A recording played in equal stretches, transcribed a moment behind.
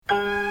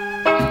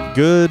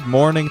Good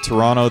morning,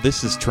 Toronto.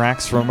 This is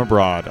Tracks from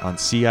Abroad on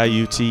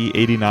CIUT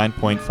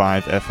 89.5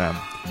 FM.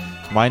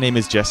 My name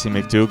is Jesse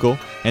McDougall,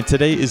 and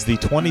today is the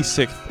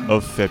 26th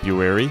of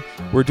February.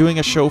 We're doing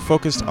a show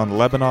focused on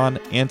Lebanon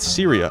and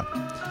Syria.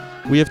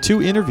 We have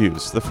two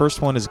interviews. The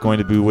first one is going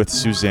to be with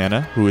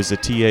Susanna, who is a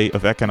TA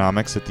of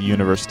economics at the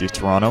University of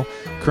Toronto,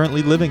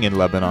 currently living in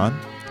Lebanon,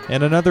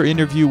 and another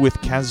interview with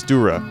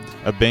Kazdura,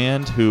 a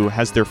band who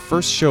has their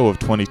first show of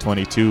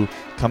 2022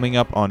 coming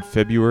up on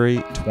February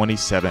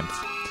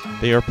 27th.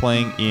 They are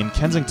playing in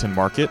Kensington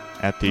Market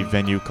at the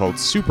venue called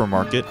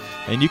Supermarket,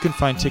 and you can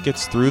find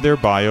tickets through their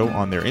bio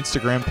on their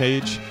Instagram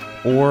page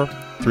or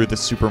through the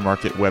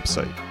Supermarket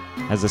website.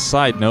 As a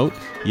side note,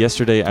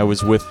 yesterday I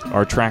was with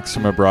our Tracks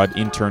from Abroad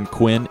intern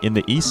Quinn in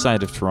the east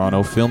side of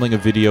Toronto filming a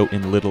video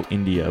in Little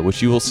India,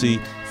 which you will see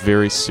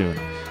very soon.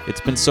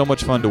 It's been so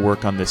much fun to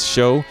work on this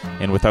show,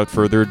 and without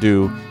further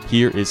ado,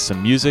 here is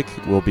some music.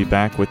 We'll be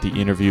back with the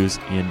interviews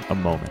in a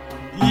moment.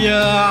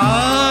 يا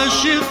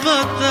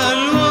عاشقة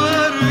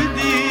الورد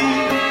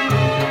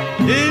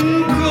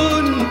إن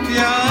كنت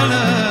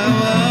على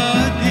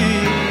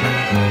وادي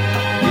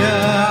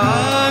يا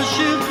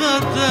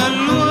عاشقة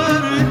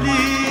الورد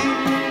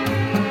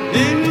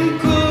إن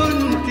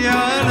كنت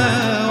على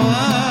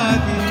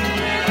وادي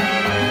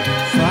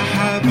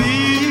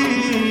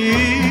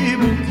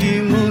فحبيبك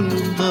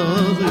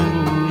منتظر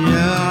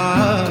يا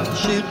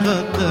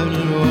عاشقة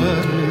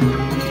الورد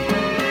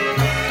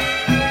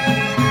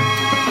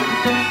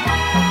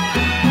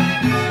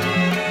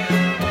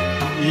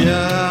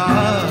يا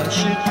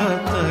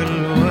عاشقة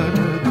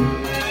الورد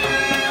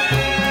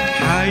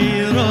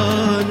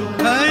حيران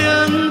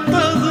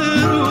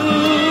أينتظر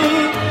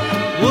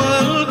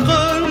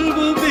والقلب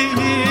به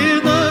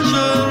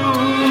ضجر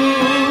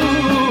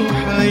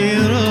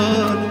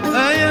حيران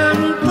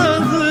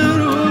أينتظر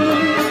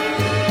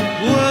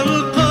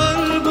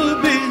والقلب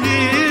به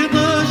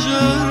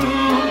ضجر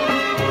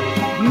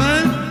ما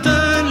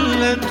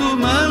التلة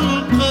ما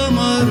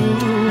القمر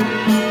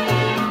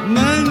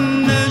ما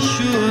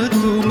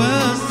النشوة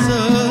ما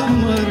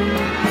السمر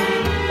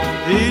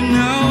إن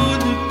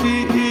عدت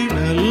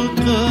إلى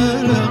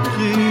القلق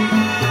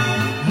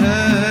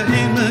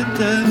هائمة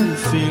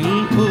في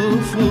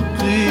الأفق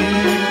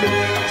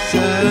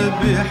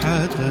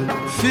سابحة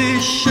في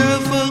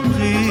الشفق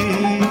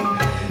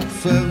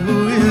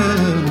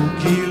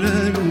فهيامك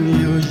لن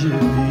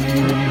يجدي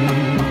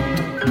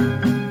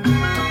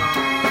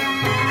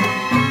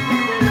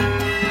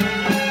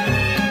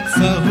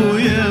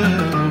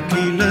فهيامك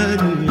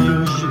لن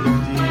يجدي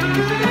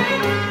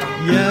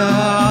يا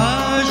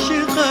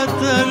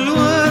عاشقة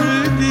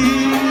الورد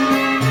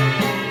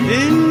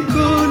إن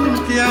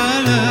كنت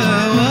على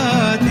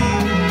وادي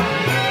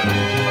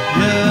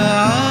يا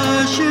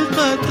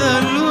عاشقة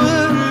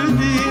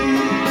الورد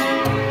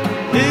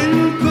إن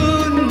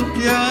كنت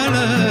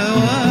على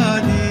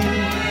وادي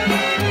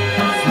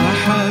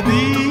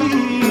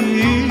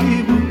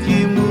فحبيبك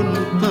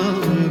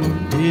منتظر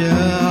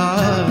يا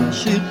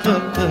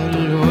عاشقة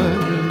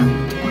الورد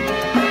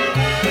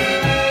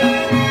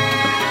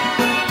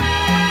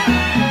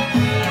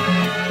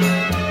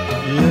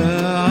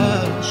يا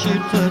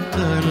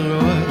عاشقة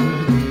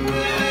الورد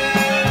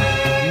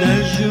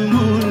نجم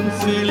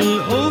في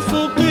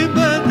الأفق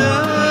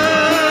بدا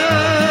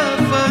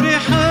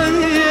فرحا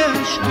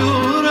يشكو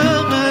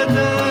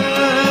رغدا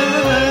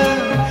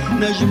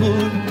نجم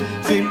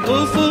في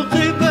الأفق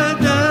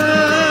بدا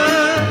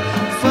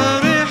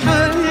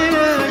فرحا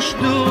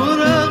يشكو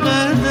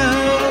رغدا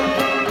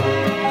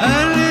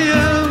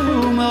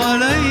اليوم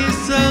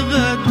وليس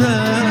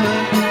غدا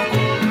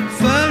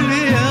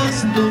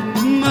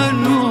فليصدق من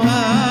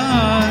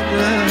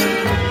وعدا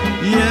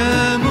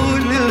يا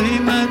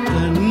ملهمة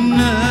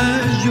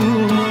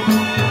النجوى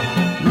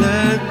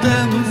لا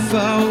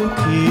تنفعك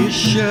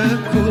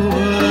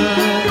الشكوى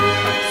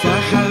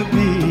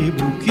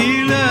فحبيبك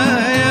لا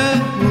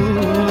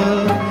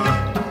يهوى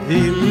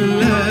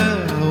إلا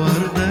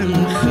ورد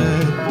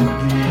الخد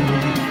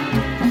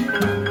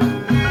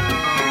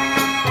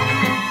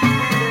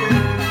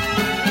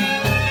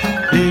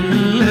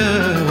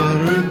إلا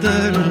ورد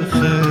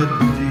الخد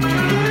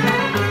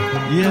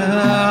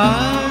يا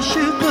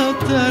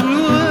عاشقة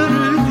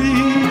الورد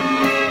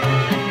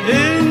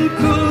إن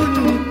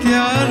كنت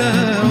على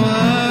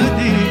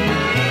وادي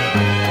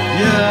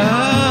يا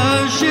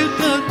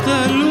عاشقة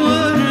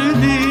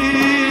الورد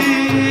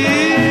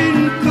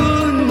إن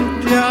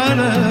كنت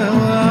على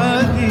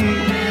وادي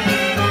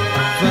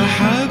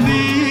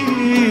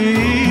فحبيبك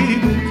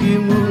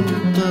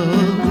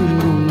منتظر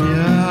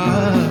يا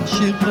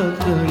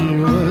عاشقة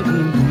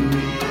الورد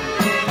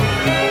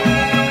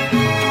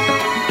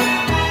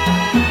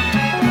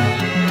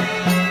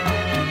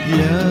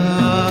يا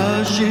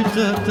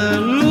عاشقة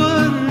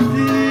الورد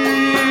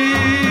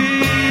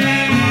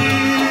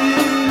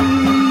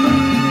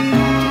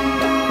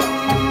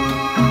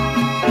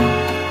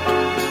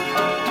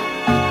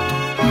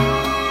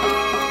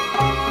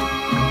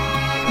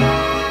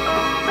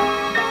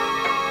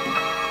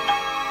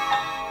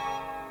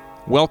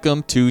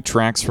Welcome to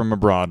Tracks from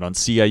Abroad on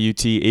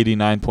CIUT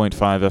 89.5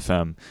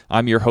 FM.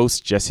 I'm your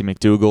host, Jesse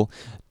McDougall.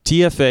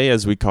 TFA,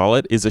 as we call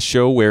it, is a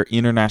show where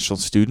international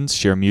students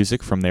share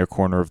music from their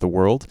corner of the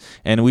world,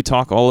 and we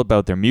talk all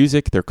about their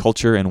music, their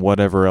culture, and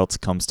whatever else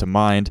comes to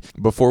mind.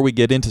 Before we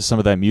get into some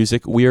of that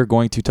music, we are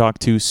going to talk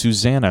to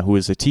Susanna, who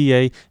is a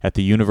TA at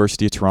the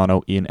University of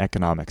Toronto in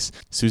economics.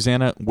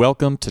 Susanna,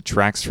 welcome to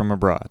Tracks from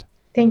Abroad.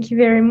 Thank you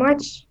very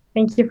much.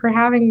 Thank you for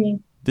having me.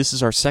 This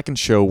is our second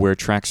show where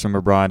Tracks from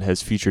Abroad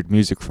has featured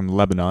music from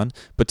Lebanon,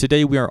 but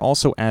today we are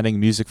also adding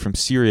music from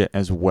Syria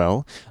as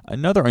well.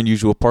 Another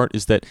unusual part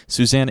is that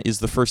Susanna is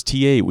the first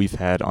TA we've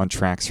had on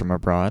Tracks from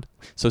Abroad.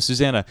 So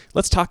Susanna,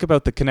 let's talk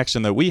about the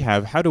connection that we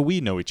have. How do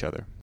we know each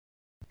other?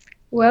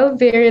 Well,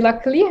 very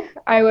luckily,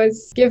 I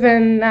was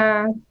given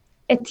a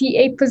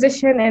TA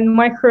position in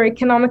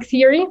microeconomic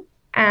theory,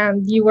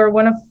 and you were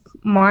one of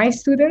my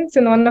students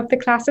in one of the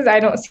classes.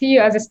 I don't see you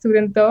as a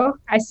student though.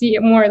 I see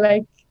it more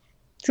like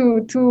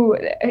two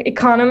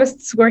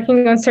economists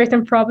working on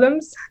certain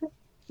problems.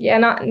 Yeah,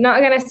 not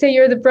gonna say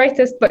you're the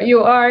brightest, but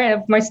you are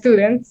of my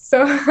students.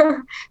 So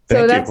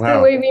that's the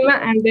way we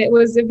met, and it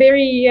was a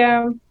very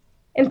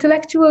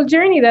intellectual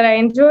journey that I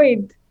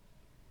enjoyed.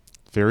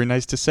 Very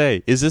nice to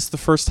say. Is this the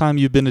first time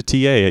you've been a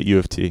TA at U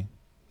of T?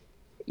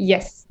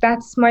 Yes,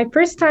 that's my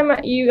first time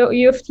at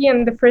U of T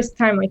and the first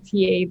time I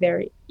TA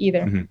there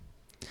either. Mm-hmm.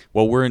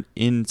 Well, we're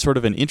in sort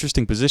of an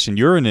interesting position.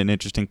 You're in an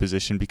interesting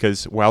position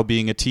because while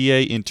being a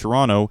TA in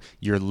Toronto,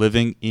 you're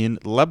living in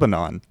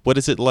Lebanon. What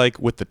is it like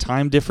with the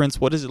time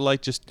difference? What is it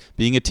like just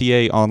being a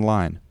TA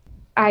online?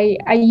 I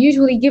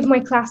usually give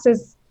my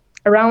classes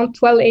around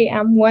 12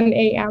 a.m., 1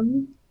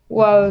 a.m.,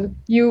 while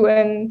you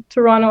in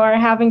Toronto are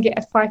having it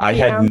at 5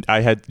 p.m. I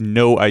had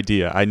no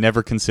idea. I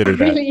never considered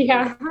that. Really,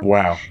 yeah.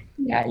 Wow.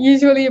 Yeah,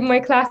 usually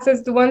my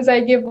classes, the ones I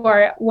give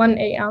are at 1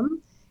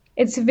 a.m.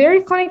 It's a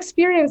very fun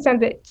experience,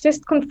 and it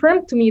just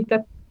confirmed to me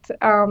that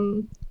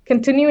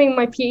continuing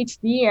my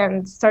PhD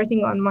and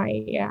starting on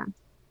my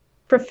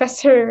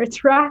professor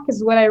track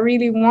is what I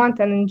really want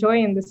and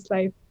enjoy in this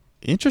life.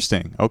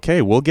 Interesting. Okay,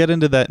 we'll get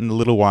into that in a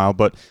little while,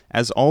 but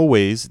as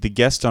always, the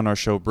guest on our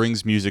show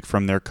brings music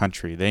from their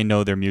country. They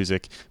know their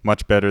music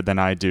much better than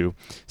I do.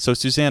 So,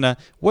 Susanna,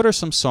 what are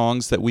some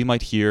songs that we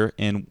might hear,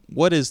 and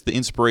what is the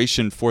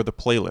inspiration for the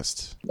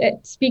playlist?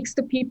 It speaks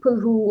to people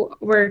who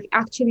were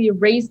actually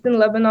raised in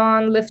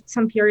Lebanon, lived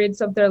some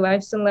periods of their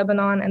lives in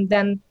Lebanon, and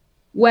then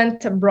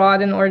went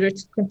abroad in order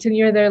to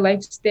continue their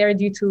lives there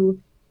due to,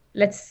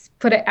 let's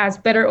put it as,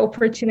 better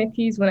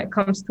opportunities when it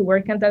comes to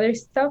work and other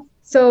stuff.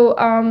 So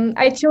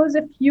I chose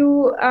a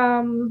few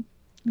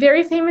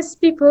very famous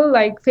people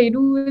like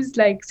Fayrouz,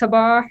 like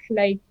Sabah,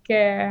 like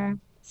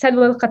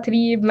Salwa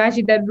Al-Qatrib,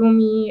 Majid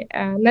Al-Rumi,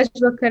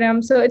 Najwa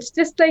Karam. So it's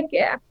just like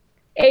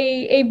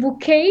a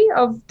bouquet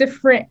of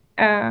different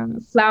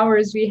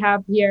flowers we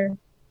have here.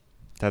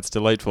 That's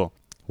delightful.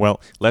 Well,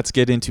 let's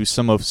get into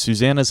some of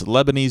Susanna's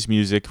Lebanese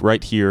music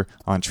right here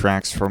on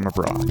Tracks from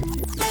Abroad.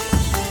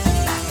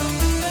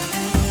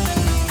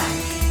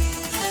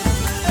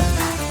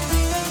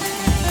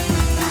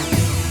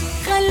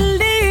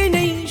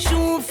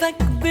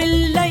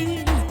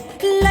 بالليل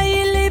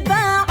ليلي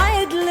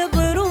بعد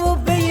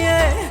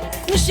الغروبية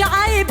مش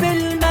عيب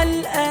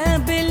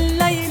الملقى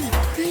بالليل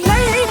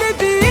ليلي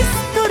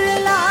بيستر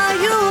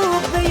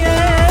العيوب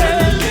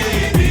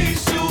خليني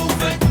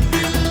شوفك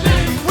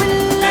بالليل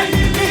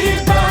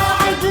والليلي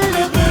بعد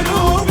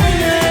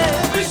الغروبية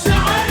مش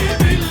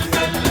عيب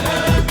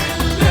الملقى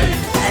بالليل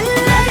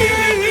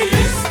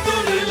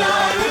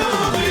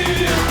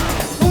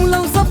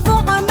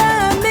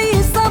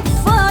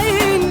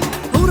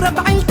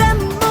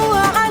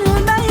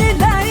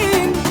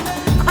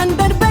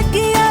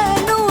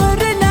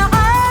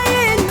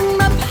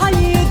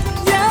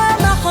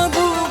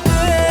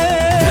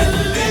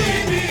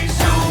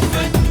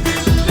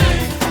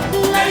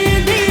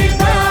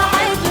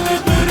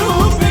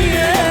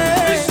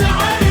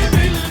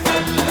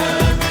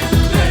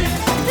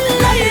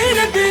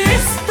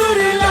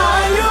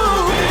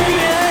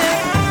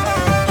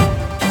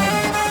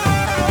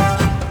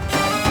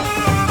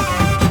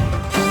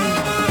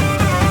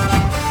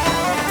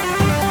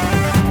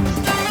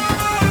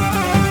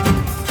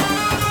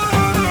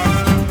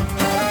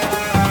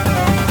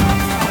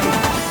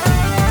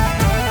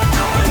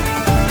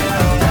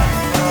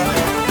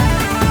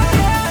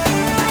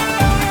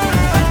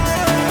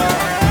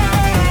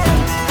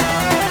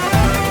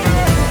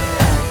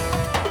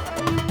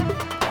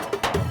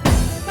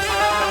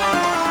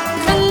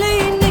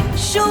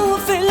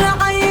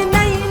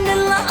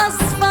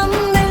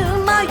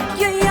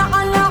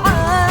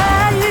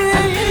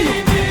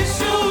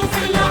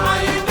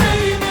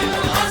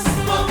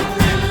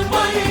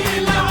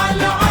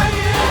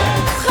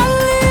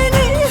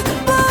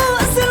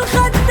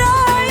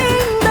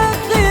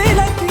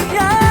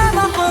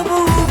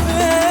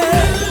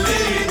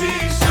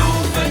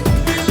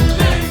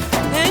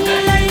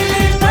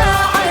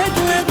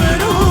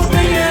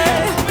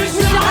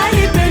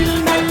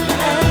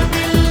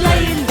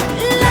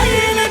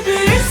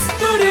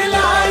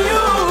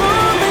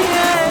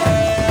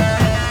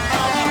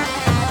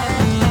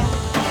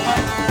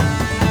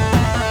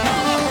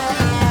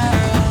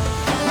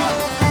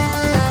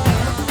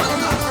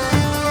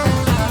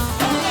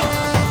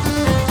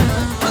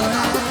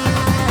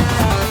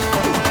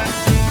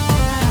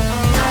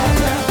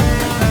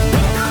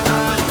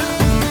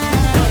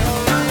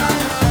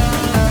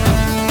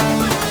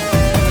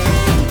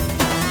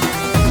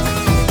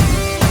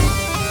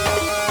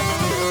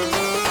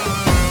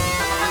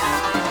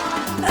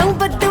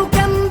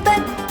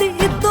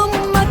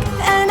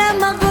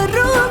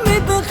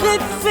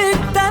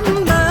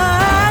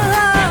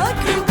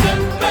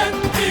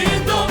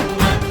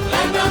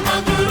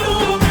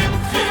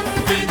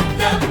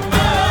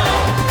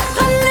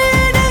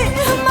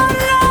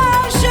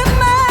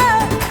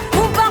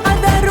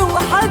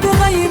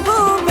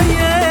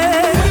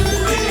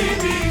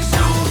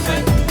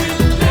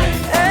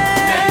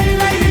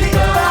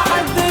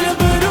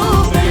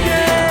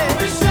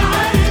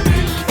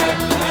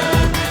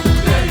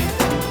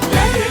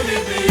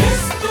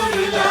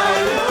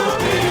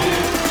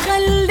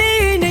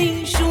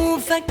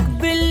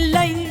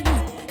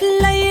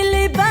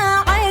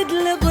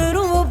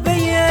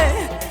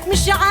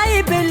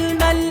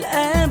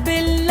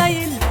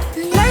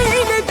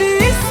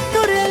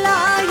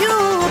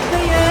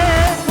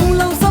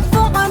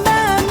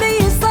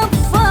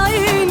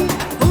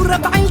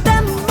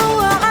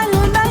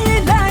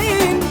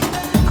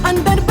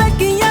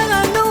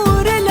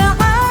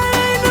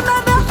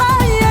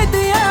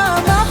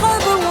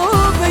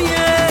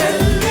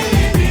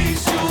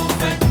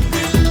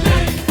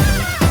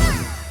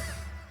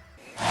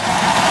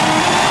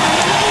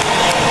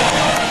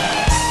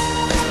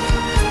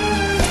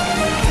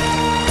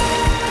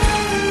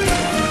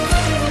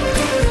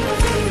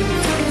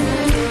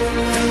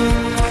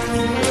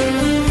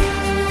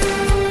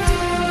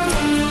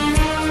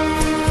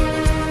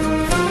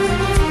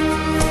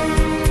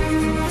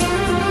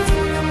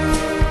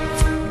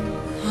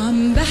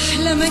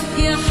أحلامك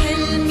يا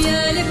حلم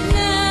يا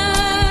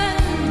لبنان،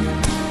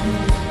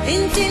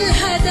 انت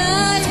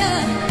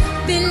الهدايا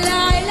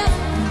بالعلب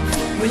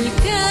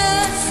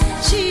والكاس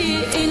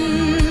شيء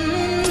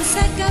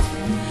انسكب،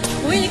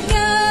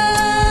 والكان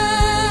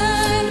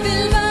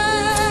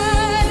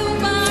بالبال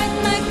وبعد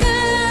ما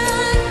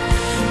كان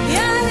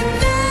يا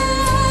لبنان.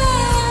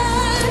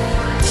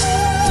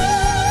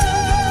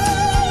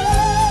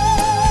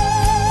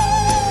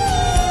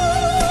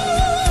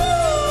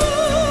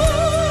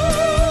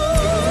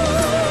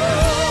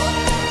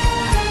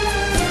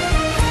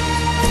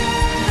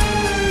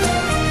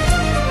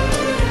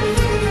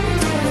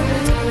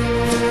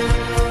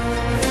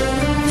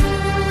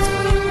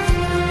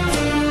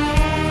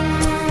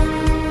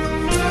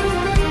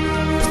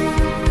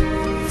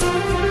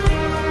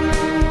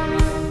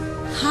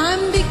 عم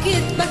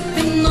بكتبك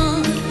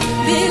بالنار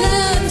بلا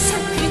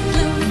مسكرة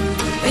لون،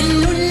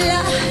 قلوا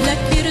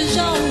لأهلك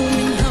يرجعوا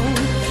من هون،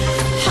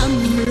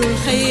 حملوا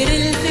الخير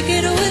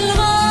الفكر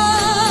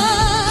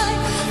والغاي،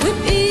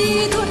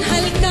 وبإيدن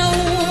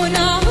هالكون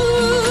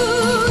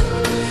عود،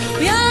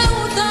 ويا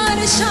أوتار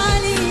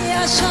اشعلي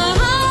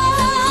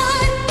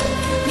أشعار،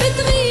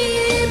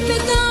 بتغيب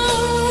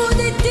بتعود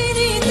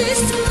الدنيا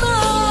تسمع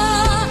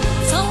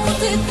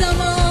صوت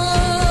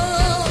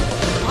الدمار،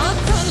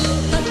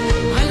 عطلتك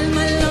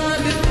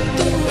عالملعب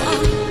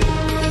بتوقع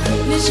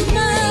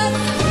نجمات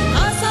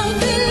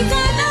عصوت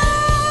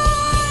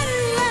القنار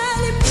يا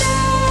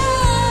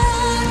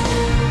لبنان.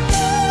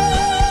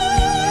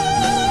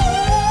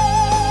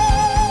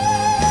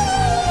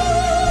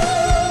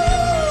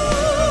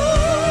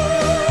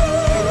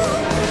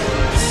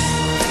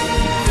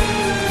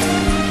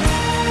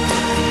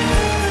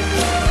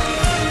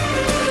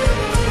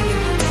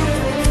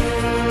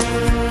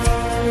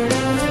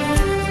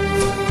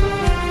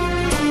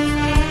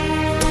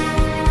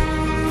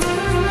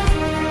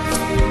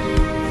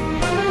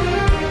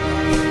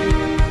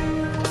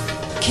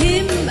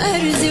 كم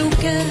أرزي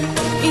وكان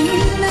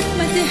إنك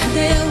ما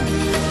تهدى يوم،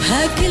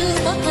 هاك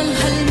البطل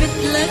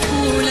هالمثلك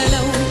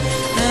وللو،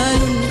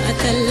 قالوا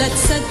انقتلت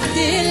سد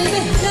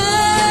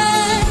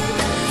البهتان،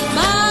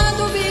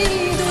 بعده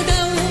بإيده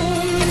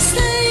دوم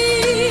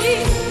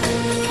سيف،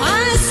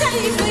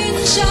 عالسيف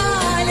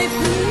انشعل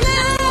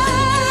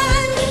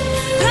لبنان،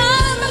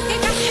 رامك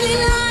كحل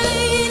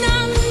العين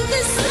عم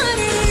تسهر،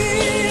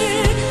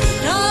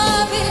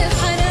 راب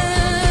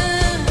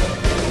الحنان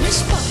مش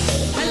بحر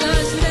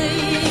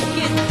هالعجليك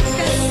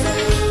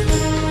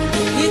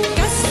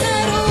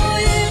يتكسر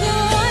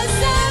ويغوى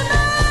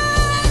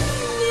الزمان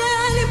يا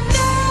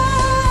لبنان.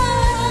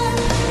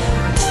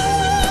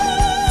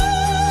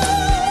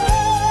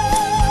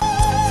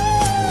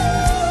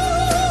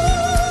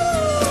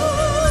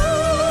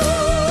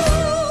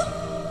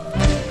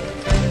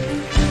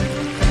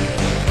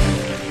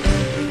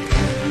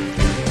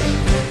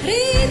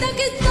 ريدك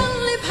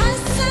تضل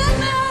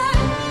بهالسماء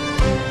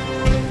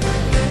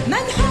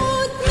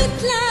منحوت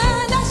مثل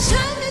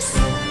الشمس،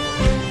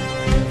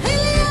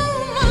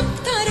 اليوم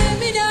أكتر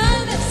من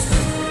أمس،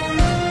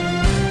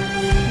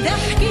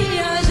 ضحكي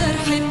يا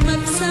جرح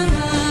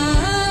بمبسمة،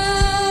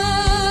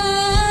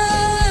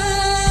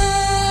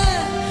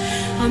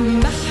 عم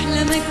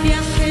بحلمك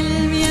يا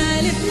حلم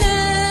يا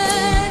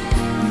لبنان،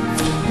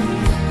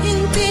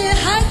 انت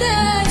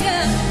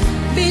الهدايا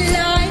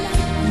بالعلب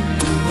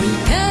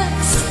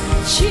والكاس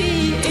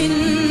شيء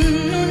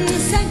انه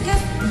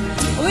انسكب،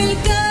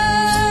 والكان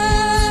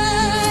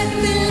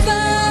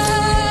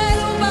بالبال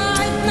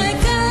وبعد ما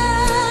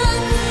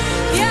كان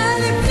يا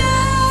لبنان.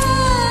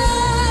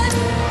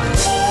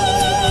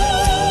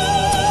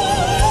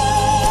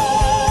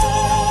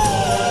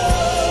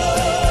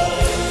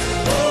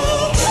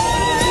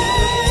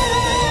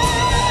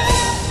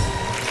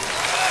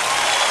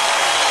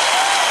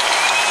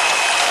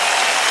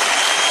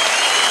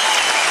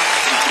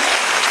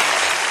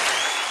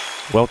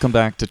 Welcome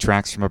back to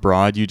Tracks from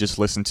Abroad. You just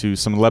listened to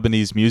some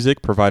Lebanese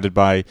music provided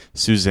by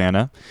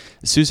Susanna.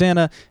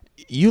 Susanna,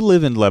 you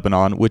live in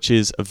Lebanon, which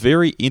is a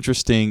very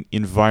interesting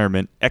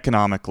environment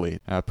economically.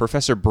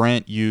 Professor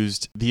Brandt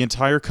used the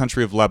entire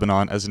country of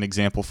Lebanon as an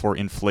example for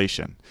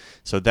inflation.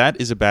 So that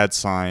is a bad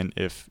sign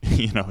if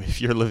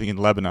you're living in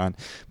Lebanon.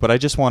 But I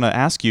just want to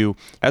ask you,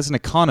 as an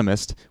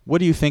economist, what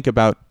do you think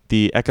about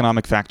the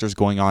economic factors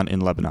going on in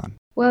Lebanon?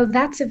 Well,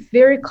 that's a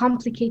very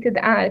complicated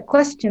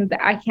question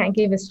that I can't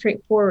give a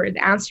straightforward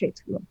answer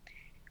to.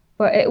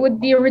 But it would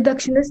be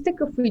reductionistic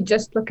if we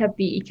just look at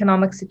the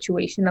economic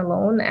situation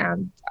alone,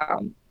 and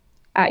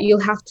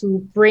you'll have to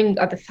bring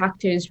other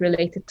factors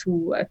related to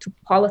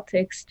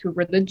politics, to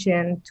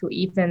religion, to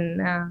even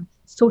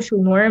social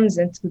norms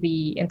into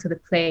the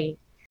play.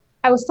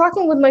 I was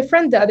talking with my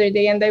friend the other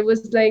day, and I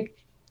was like,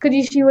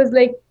 she was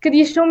like, could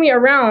you show me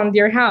around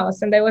your house?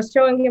 And I was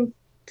showing him,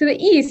 to the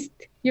east,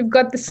 you've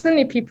got the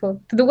Sunni people.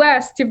 To the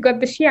west, you've got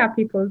the Shia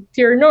people. To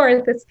your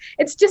north,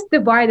 it's just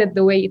divided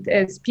the way it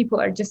is. People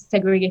are just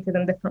segregated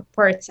in different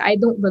parts. I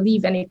don't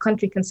believe any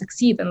country can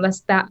succeed unless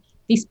that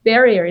these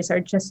barriers are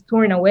just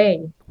torn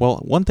away. Well,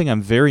 one thing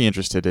I'm very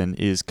interested in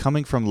is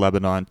coming from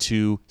Lebanon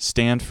to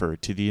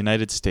Stanford, to the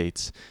United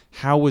States.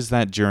 How was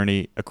that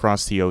journey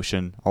across the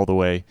ocean all the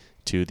way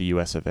to the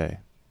US of A?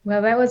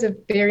 Well, that was a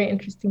very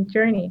interesting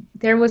journey.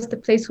 There was the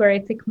place where I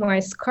took my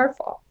scarf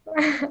off.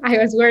 I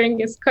was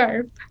wearing a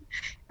scarf.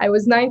 I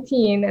was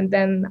 19, and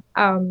then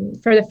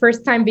for the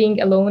first time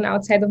being alone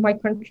outside of my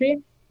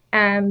country.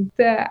 And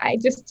I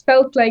just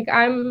felt like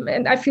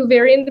and I feel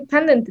very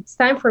independent. It's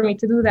time for me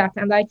to do that.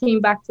 And I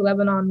came back to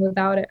Lebanon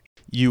without it.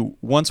 You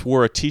once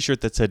wore a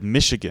t-shirt that said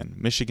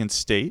Michigan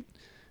State.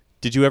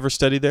 Did you ever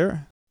study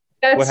there?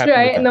 That's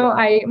right. That? No,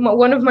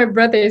 one of my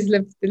brothers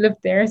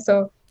lived there.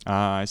 So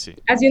I see.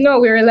 as you know,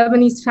 we're a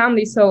Lebanese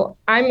family. So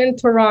I'm in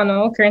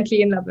Toronto,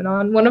 currently in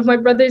Lebanon. One of my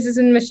brothers is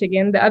in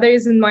Michigan. The other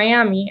is in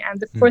Miami. And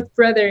the third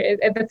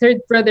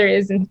brother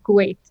is in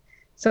Kuwait.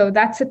 So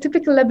that's a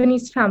typical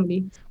Lebanese family.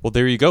 Well,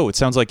 there you go. It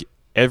sounds like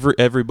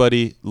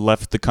everybody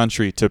left the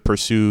country to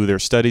pursue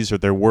their studies or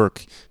their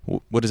work.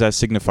 What does that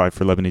signify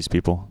for Lebanese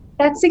people?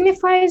 That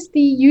signifies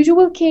the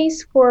usual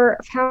case for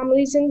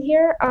families in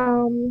here.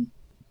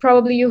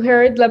 Probably you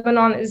heard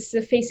Lebanon is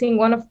facing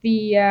one of the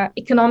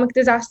economic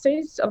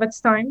disasters of its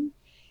time.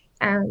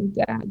 And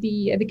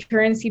the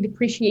currency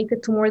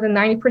depreciated to more than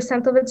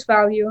 90% of its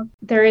value.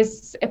 There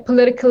is a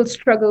political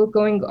struggle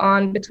going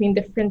on between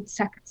different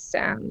sects.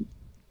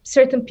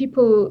 Certain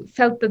people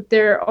felt that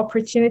their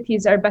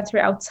opportunities are better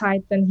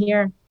outside than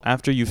here.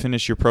 After you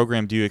finish your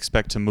program, do you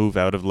expect to move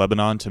out of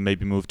Lebanon to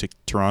maybe move to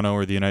Toronto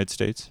or the United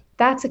States?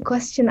 That's a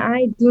question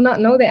I do not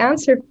know the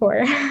answer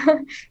for.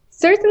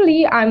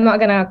 Certainly, I'm not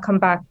going to come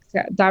back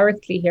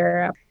directly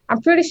here.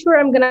 I'm pretty sure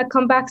I'm going to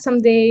come back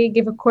someday,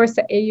 give a course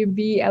at AUB,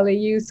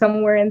 LAU,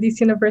 somewhere in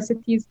these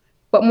universities.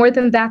 But more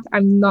than that,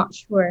 I'm not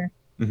sure.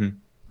 Mm-hmm.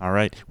 All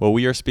right. Well,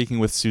 we are speaking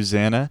with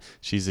Susanna.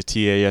 She's a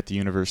TA at the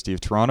University of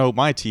Toronto,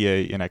 my TA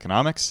in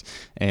economics.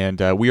 And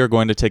we are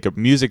going to take a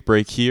music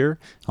break here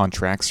on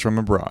Tracks from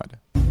Abroad.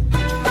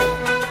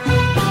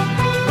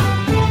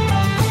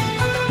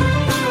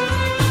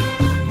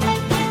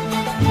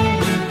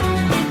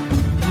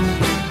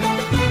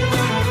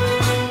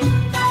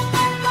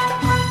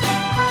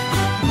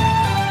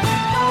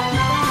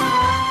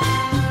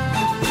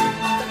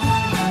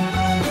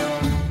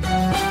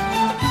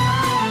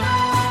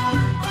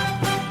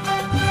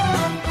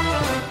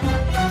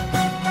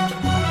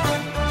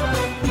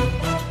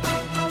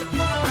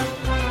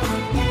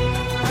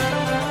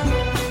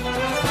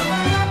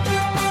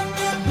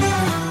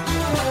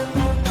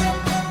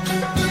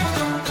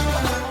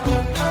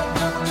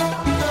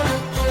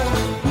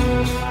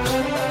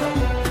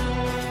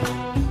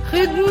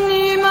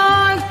 خدني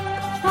معك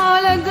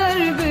على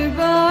درب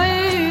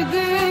بعيد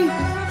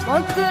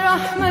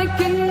مطرح ما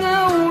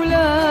كنا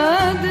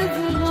ولاد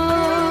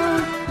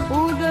صغار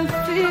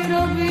ودفي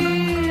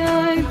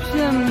ربيع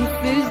بشمس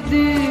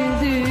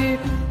جديدة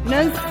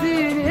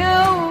نسين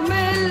يوم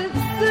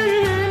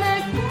صرنا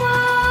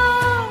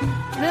كبار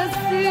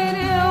نسين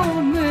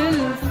يوم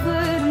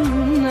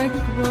صرنا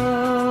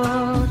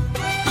كبار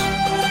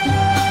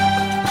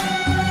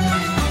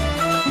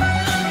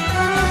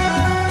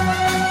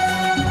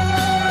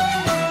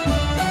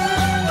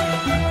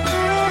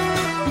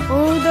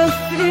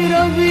ودفي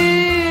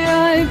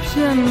ربيع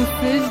بشمس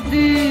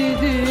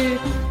جديدة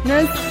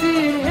نسي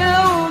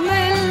يوم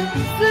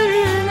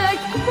صرنا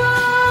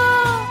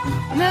كبار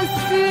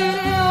نسي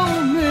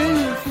يوم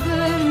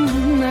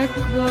صرنا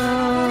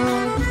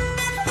كبار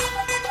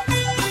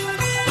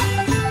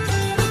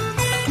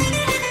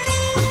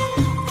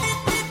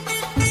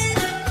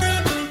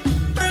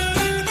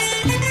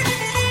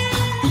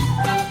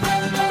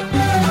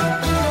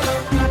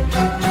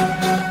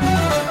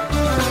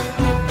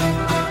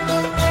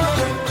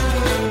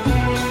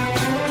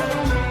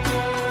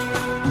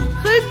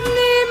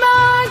خدني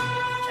معك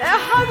يا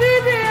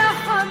حبيبي يا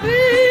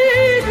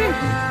حبيبي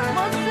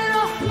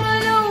مطرح ما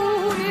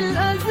لون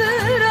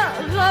الأزرق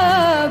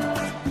غاب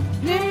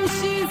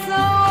نمشي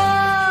سوا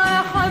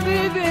يا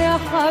حبيبي يا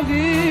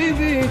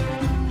حبيبي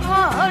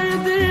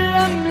عأرض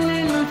الرمل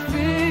اللي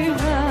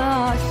فيها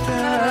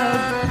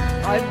عشاب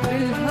عد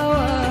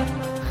الهوى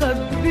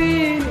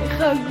خبيني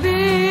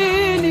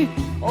خبيني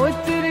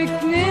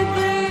واتركني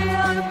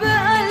ضيع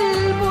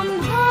بقلبه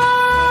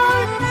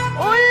نهار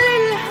قول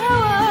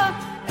للهوى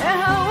يا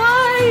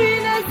هواي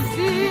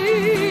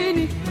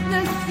نسيني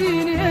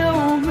نسيني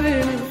يوم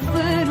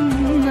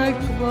صرنا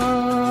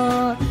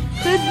كبار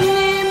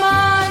خدني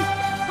معك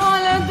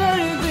على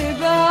درب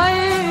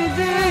بعيد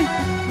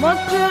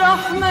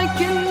مطرح ما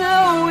كنا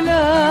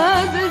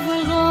ولاد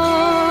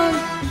صغار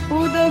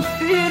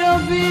ودفي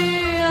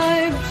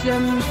ربيع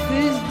بشمس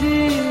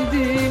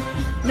جديدة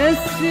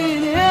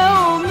نسيني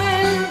يوم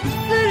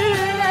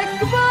صرنا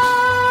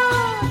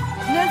كبار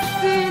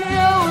نسيني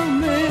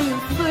يوم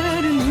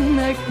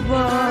صرنا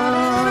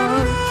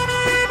كبار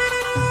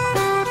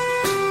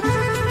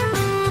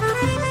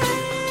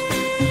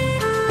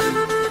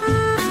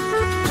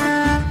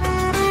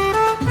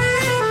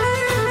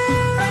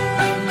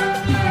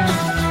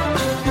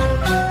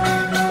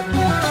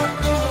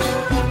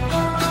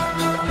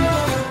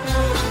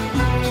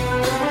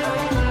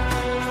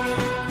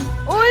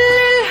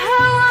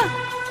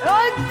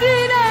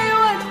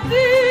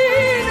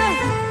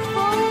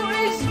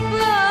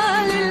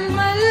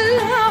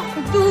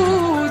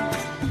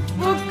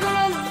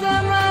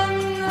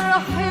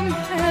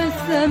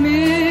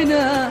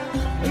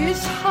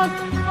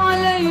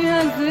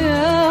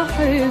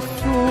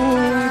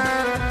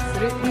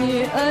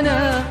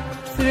أنا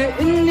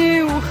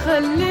سرقني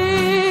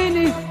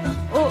وخليني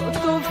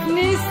اقطف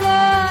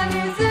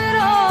لساني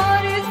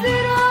زراري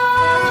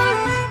زرار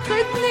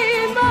خدني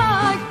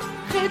معك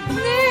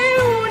خدني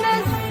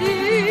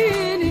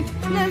ونسيني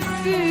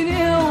نسيني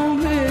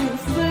يوم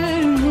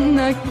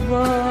صرنا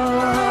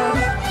كبار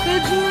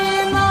خدني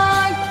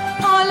معك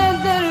على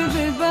درب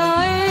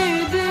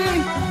بعيد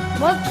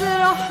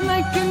مطرح ما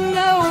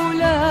كنا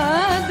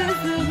ولاد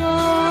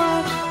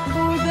صغار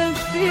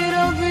ودفي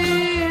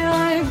ربيع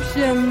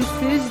بشمس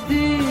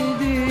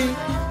جديدة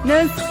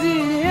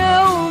نسيني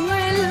يوم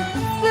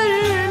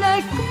صرنا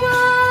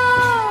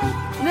كبار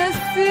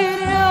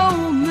نسيني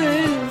يوم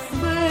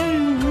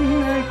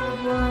صرنا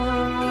كبار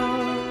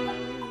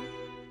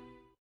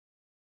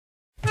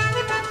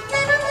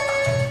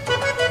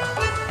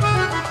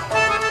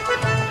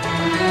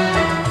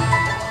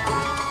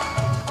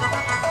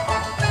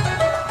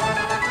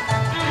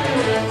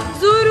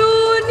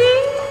زوروني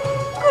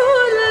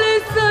كل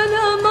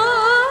سنة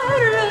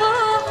مرة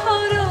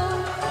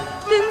حرام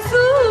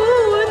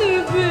تنسوني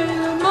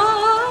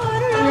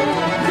بالمرة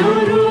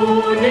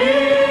زوروني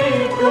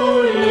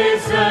كل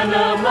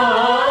سنة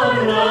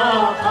مرة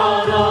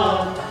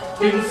حرام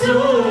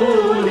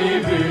تنسوني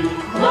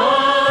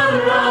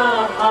بالمرة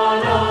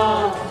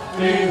حرام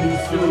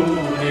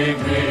تنسوني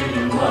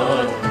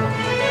بالمرة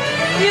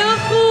يا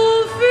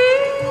خوفي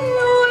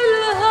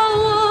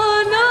والهوى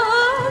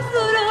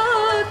نظرة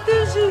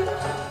تجي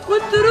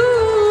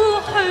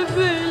وتروح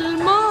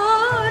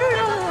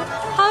بالمرة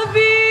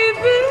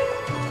حبيبي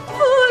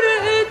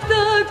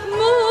فرقتك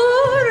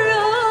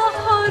مرة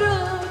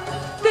حرام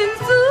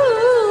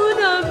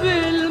تنسونا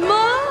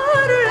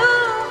بالمرة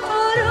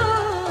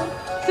حرام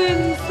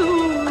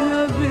تنسونا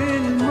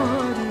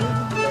بالمرة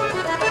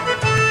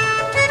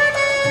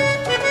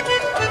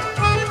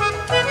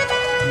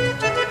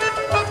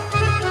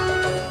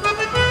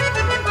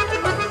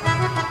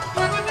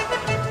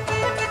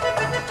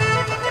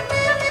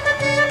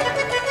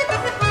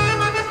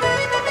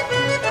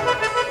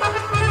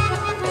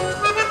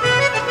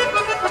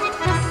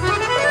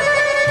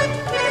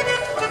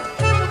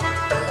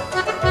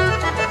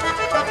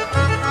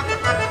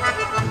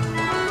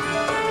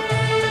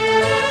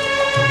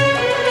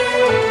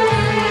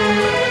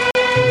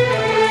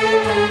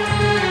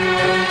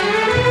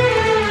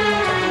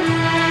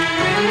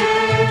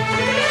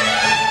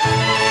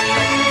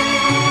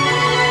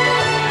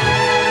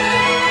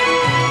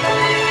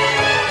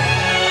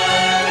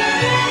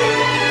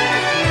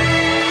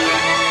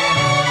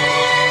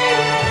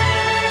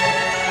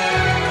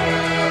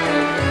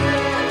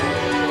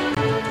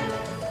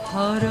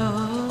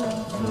حرام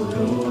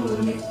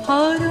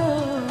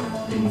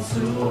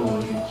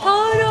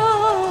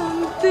حرام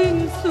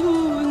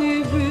تنسوني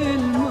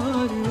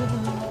بالمرة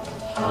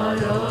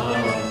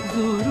حرام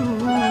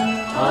زوروني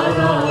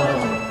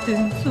حرام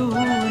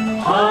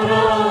تنسوني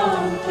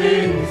حرام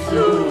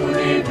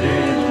تنسوني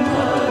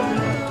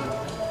بالمرة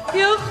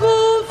يا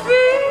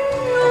خوفي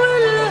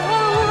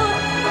والهوى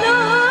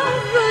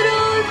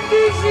نظرة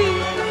تجي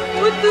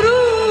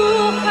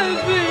وتروح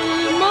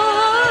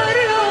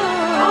بالمرة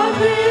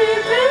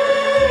حبيبي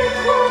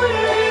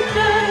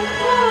فرقتك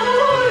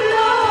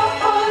مرة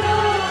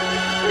حرام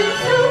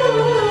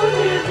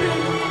تنسوني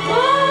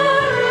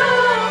بالمرة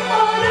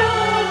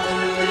حرام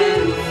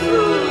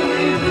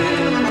تنسوني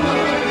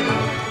بالمرة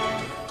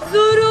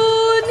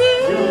زوروني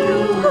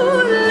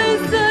كل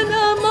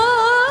سنة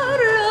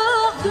مرة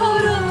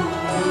حرام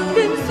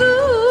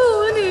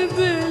تنسوني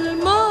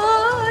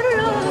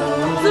بالمرة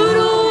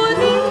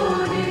زوروني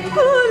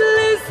كل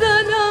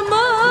سنة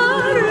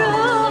مرة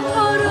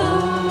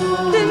حرام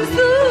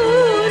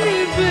تنسوني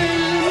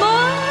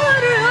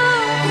بالمرة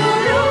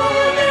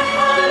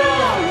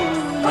حرام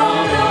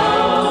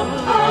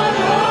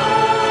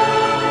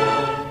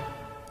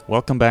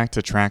Welcome back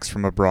to Tracks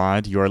from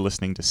Abroad. You are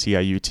listening to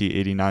CIUT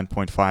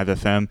 89.5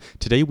 FM.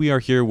 Today we are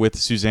here with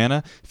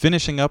Susanna,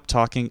 finishing up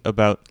talking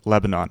about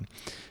Lebanon.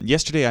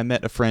 Yesterday I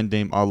met a friend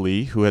named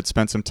Ali who had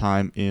spent some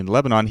time in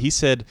Lebanon. He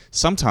said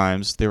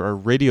sometimes there are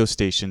radio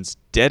stations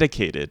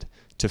dedicated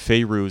to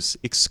Fairuz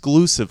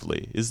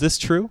exclusively. Is this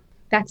true?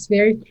 That's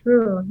very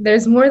true.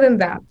 There's more than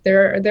that.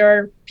 There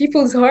are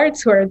people's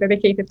hearts who are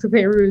dedicated to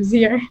Fairuz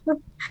here.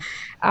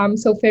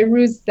 So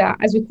Fairuz,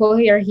 as we call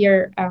her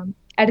here,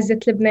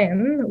 Arzat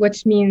Lebanon,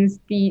 which means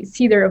the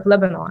cedar of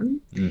Lebanon,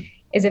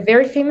 is a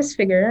very famous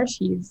figure.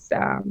 She's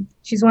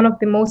one of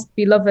the most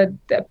beloved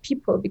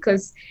people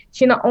because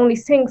she not only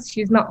sings,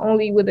 she's not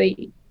only with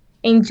a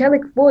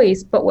angelic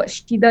voice, but what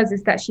she does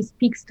is that she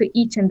speaks to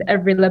each and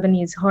every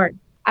Lebanese heart.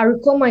 I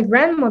recall my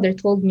grandmother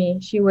told me,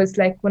 she was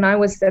like, when I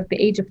was at the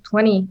age of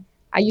 20,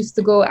 I used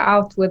to go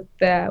out with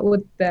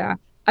the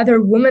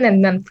other women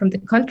and men from the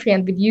country,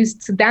 and we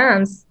used to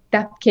dance.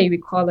 Dabke, we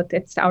call it.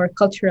 It's our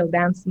cultural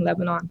dance in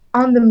Lebanon,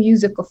 on the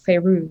music of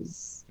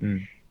Fairuz.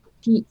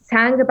 She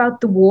sang about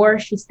the war.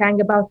 She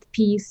sang about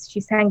peace.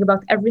 She sang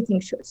about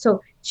everything.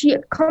 So she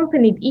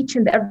accompanied each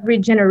and every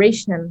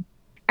generation.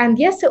 And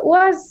yes, it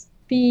was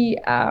the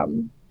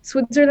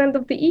Switzerland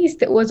of the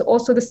East. It was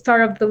also the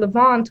star of the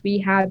Levant. We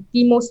had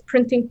the most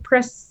printing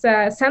press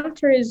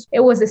centers.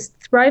 It was a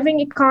thriving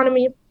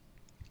economy,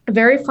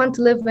 very fun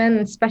to live in,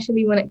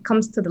 especially when it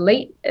comes to the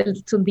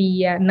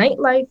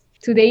nightlife.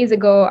 2 days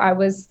ago, I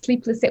was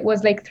sleepless. It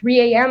was like 3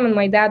 a.m. and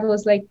my dad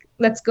was like,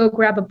 "Let's go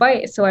grab a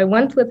bite." So I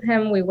went with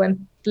him. We went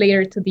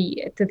later to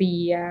the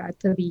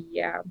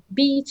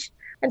beach,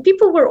 and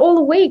people were all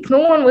awake. No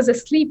one was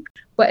asleep,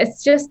 but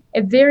it's just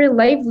a very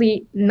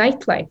lively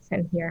nightlife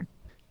in here.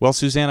 Well,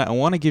 Susanna, I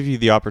want to give you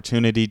the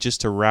opportunity just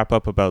to wrap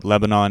up about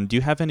Lebanon. Do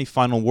you have any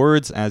final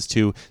words as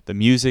to the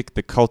music,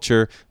 the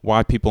culture,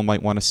 why people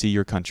might want to see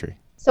your country?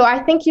 So I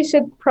think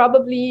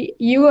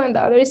you and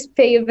others,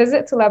 pay a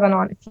visit to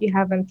Lebanon if you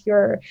haven't.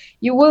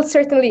 You will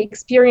certainly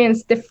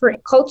experience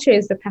different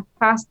cultures that have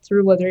passed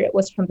through, whether it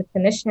was from the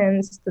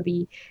Phoenicians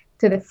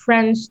to the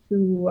French to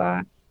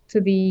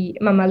the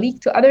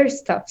Mamalik to other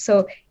stuff.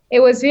 So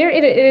it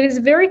is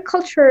a very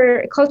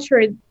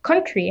cultured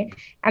country,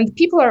 and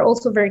people are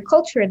also very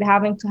cultured,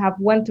 having to have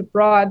went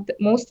abroad,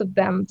 most of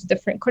them, to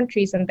different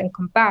countries and then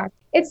come back.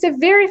 It's a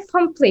very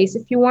fun place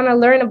if you want to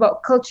learn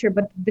about culture,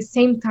 but at the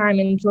same time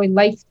enjoy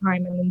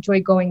lifetime and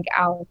enjoy going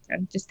out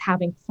and just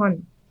having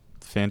fun.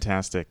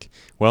 Fantastic.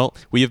 Well,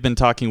 we have been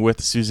talking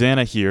with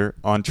Susanna here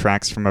on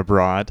Tracks from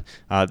Abroad.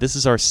 This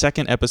is our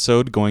second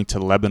episode going to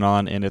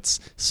Lebanon, and it's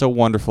so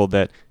wonderful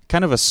that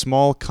kind of a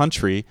small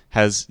country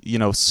has,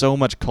 so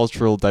much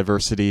cultural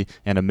diversity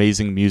and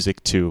amazing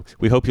music too.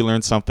 We hope you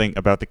learned something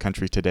about the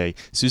country today.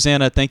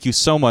 Susanna, thank you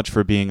so much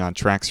for being on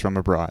Tracks from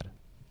Abroad.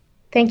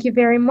 Thank you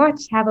very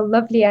much. Have a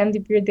lovely end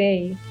of your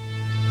day.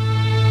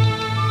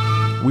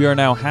 We are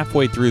now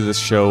halfway through this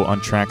show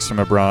on Tracks from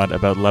Abroad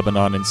about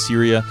Lebanon and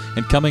Syria,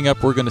 and coming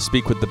up we're going to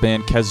speak with the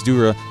band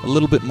Kazdura a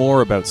little bit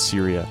more about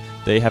Syria.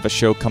 They have a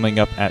show coming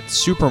up at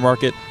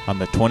Supermarket on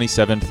the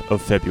 27th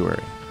of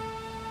February.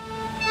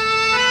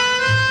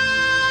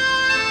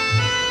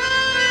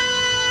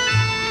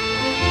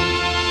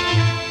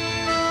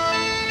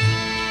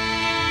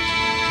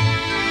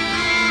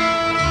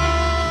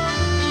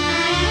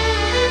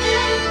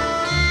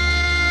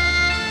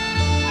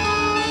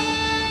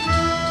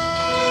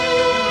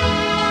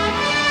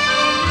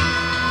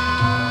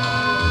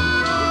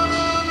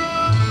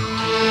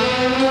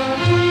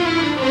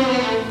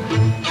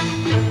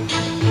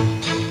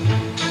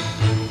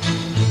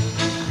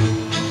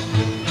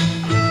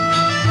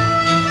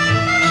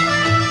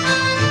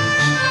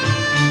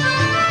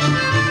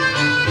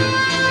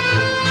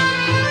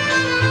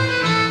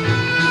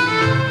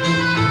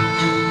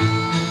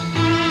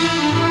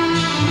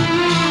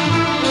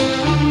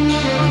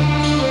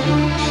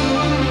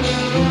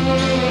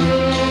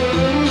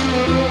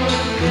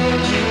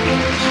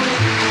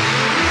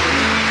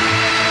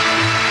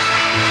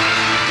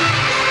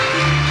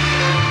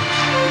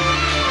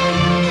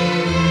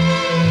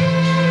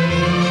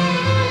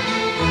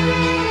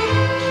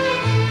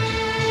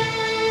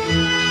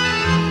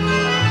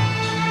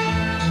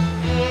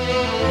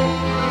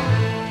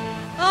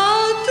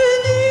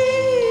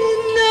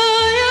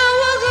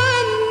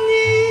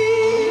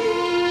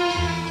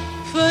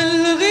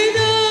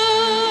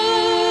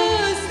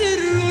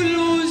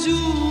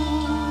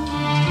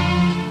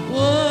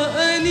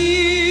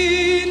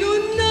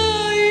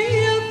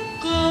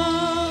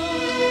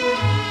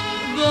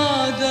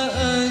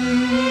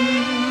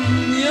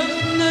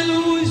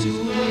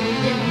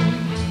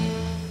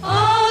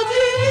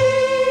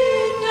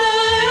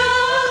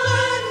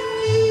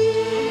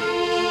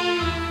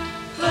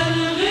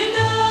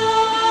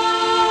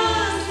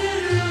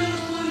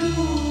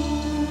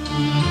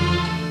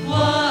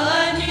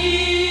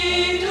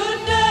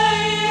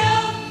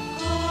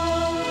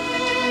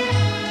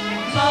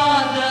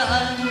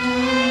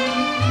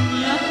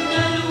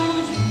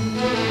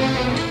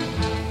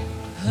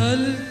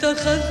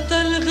 اتخذت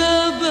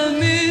الغابة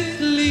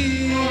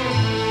مثلي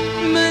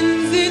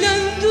منزلا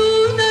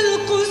دون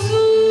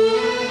القصور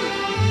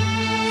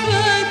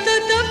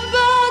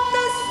فتتبعت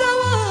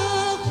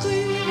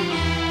السواقي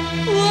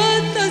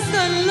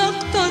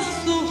وتسلقت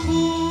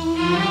الصخور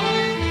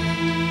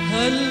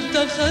هل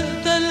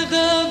اتخذت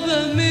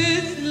الغابة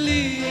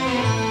مثلي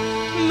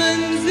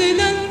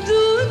منزلا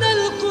دون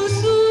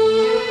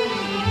القصور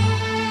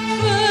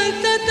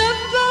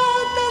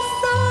فتتبعت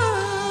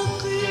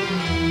السواقي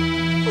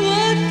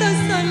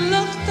وتسلقت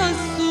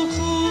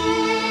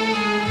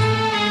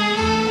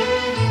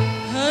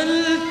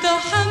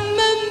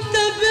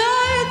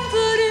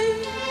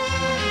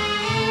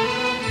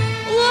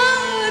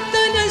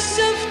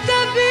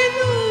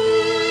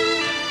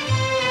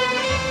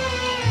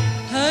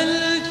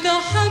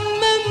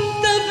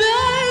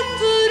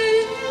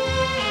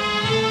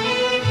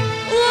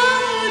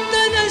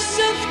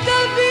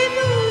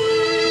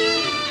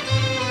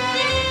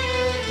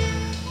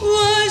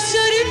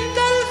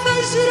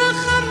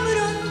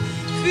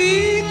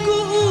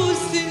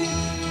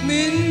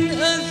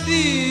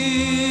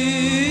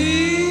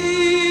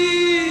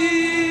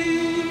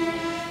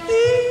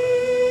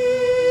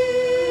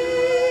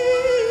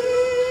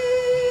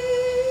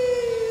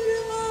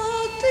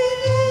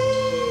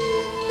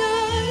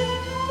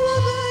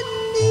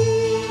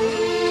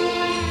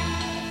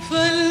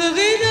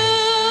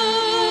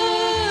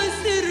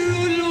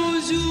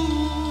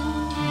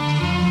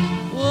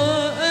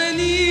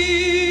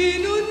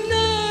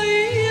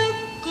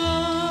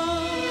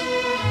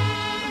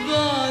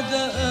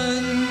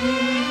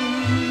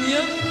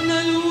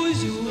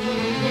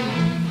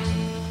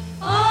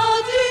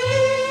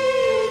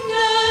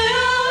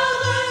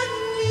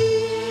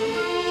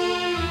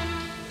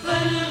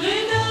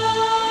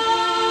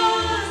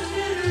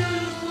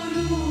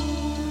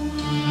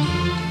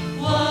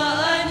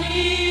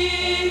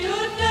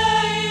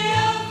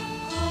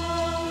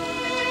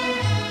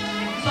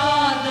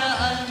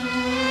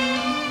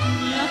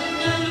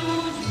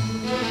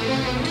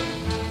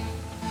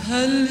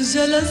هل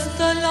جلست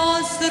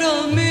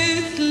العصر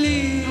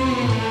مثلي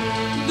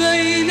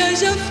بين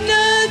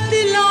جفنات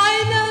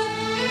العنب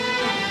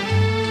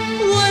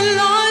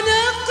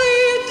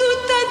والعناقيد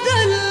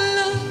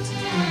تدلت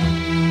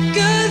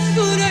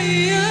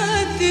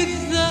كثريات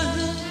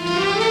الذهب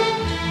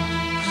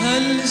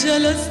هل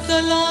جلست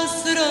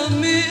العصر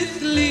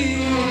مثلي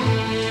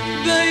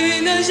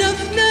بين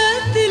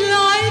جفنات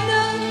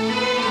العنب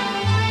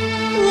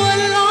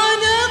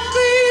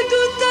والعناقيد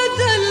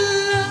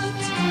تدلت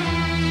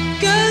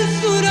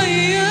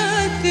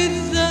كثريات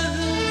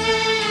الذهب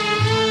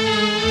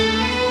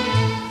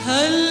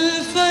هل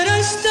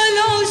فرشت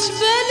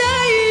العشب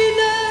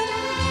ليلا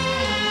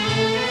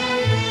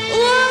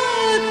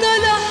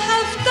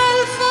وتلحفت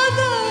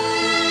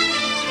الفضاء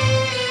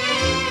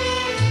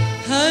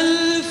هل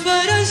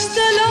فرشت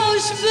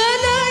العشب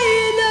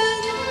ليلا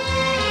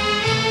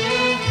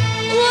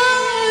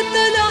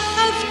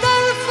وتلحفت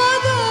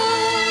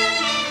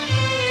الفضاء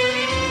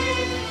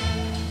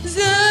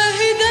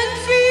زاهدا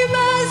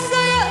فيما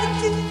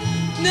سيأتي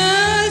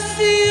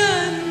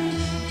ناسيا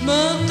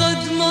ما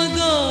قد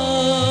مضى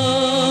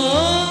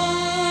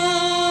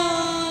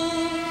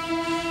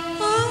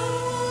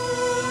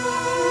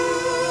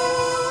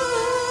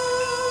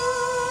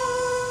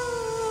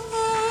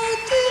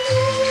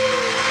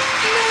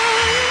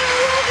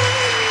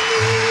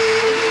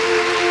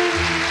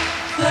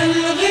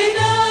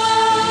فالغنى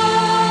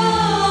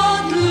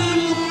عدل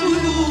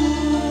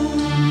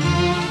القلوب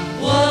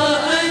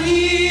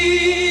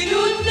وأنين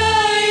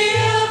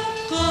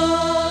يبقى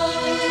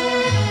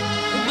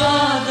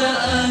بعد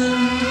أن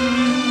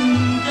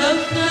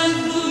تفنى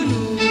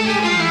الذنوب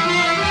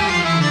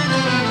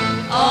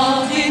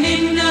أعطني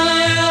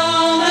النايا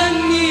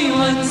غني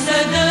وانسى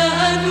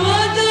داء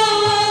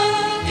ودواء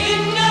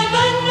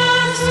إنما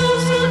الناس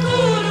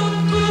سطور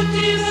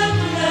كتبت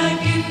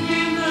لكن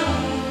بما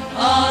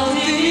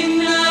أعطني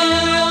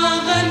النايا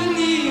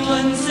غني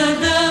وانسى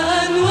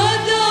داء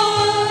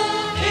ودواء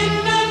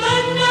إنما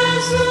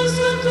الناس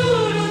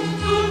سطور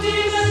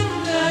كتبت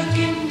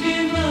لكن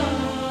بما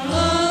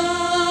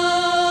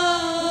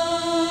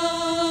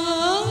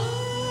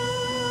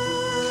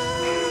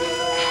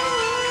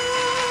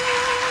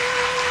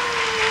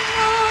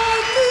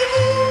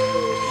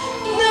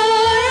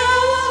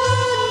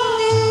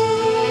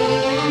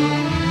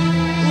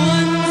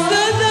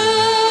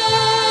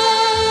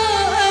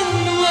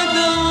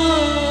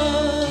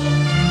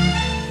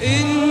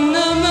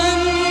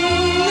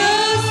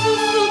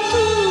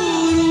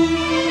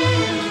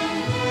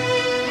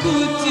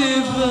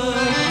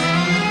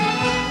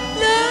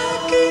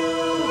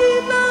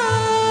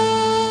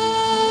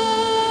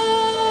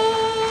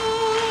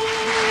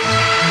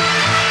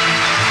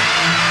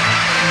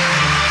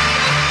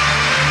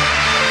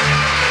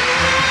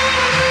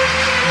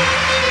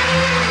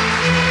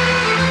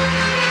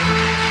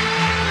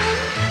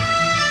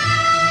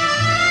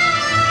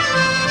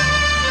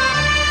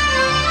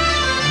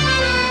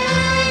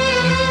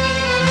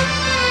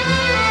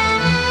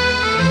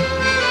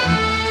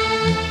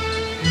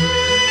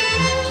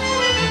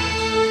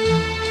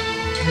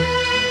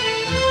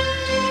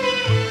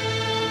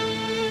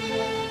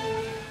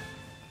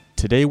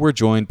Today we're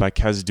joined by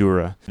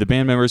Kazdura. The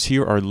band members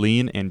here are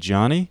Lean and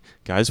Johnny.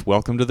 Guys,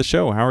 welcome to the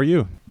show. How are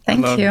you?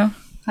 Thank Hello. you.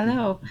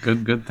 Hello.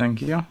 Good,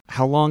 thank you.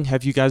 How long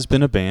have you guys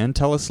been a band?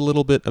 Tell us a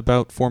little bit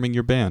about forming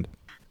your band.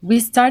 We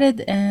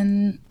started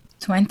in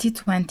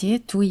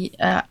 2020,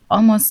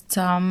 almost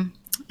a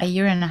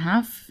year and a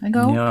half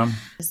ago. Yeah,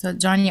 So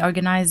Johnny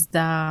organized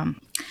a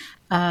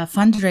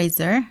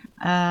fundraiser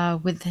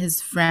with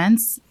his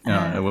friends.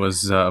 yeah, it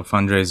was a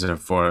fundraiser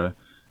for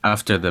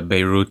after the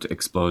Beirut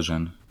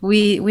explosion.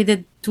 We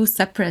did two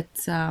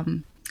separate.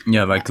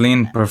 Yeah, like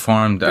Lean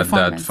performed at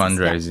that Performances,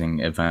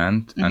 fundraising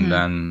event, and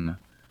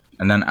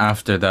then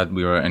after that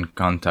we were in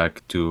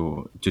contact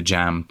to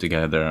jam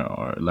together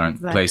or play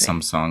Exactly.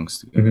 some songs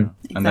together,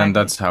 and then Exactly.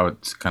 that's how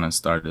it kind of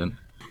started.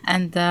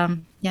 And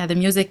yeah, the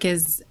music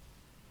is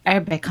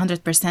Arabic,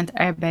 100%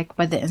 Arabic,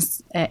 but the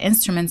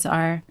instruments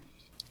are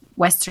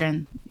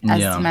Western, as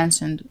Yeah.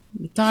 mentioned.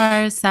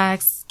 Guitar,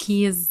 sax,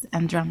 keys,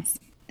 and drums.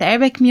 The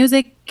Arabic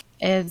music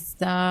is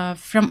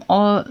from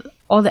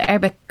all the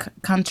Arabic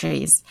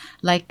countries,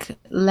 like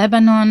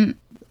Lebanon,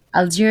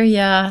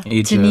 Algeria,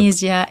 Egypt.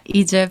 Tunisia,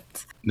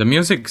 Egypt, The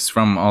music's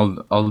from all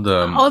the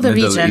the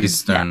Middle region,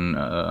 Eastern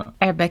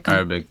Arabic,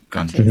 Arabic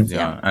countries, countries, yeah,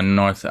 yeah. and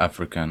North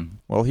African.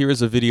 Well, here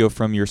is a video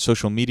from your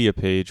social media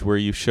page where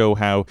you show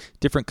how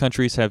different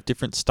countries have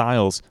different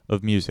styles of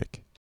music.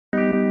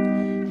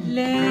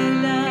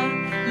 ليلة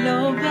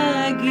لو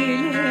باقي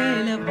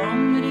ليلة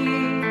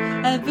بعمري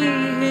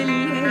أبيه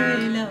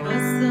الليلة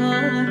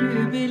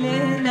وأسهر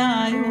بليلة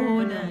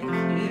عيونك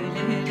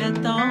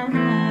ليلة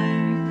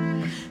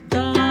عمري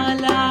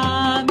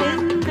طالعة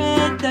من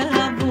بيت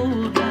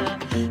أبوها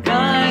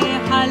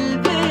رايحة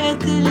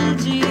لبيت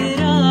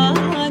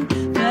الجيران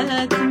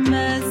فات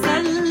ما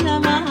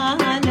سلم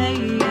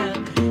عليا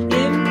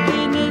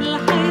يمكن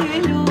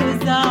الحلو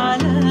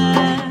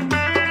زعلان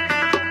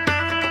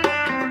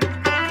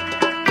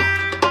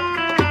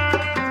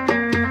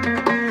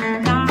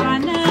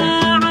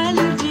دعنا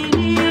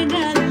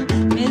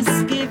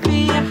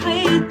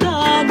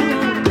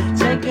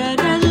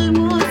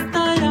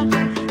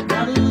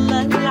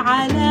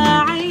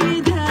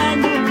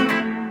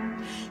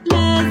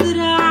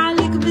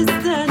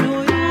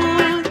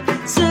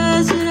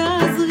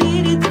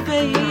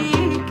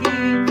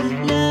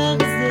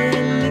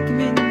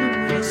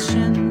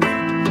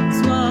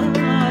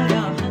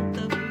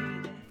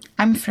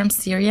I'm from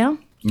Syria.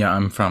 Yeah,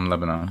 I'm from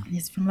Lebanon.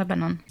 He's from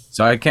Lebanon.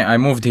 So I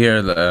moved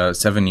here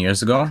 7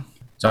 years ago.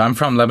 So I'm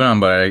from Lebanon,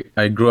 but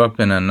I grew up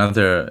in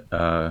another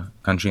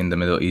country in the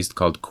Middle East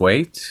called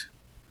Kuwait.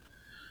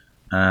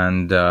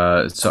 And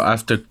so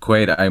after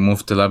Kuwait, I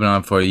moved to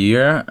Lebanon for a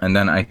year, and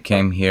then I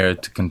came here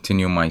to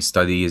continue my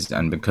studies.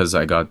 And because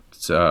I got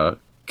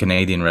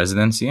Canadian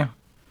residency,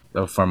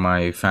 so for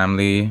my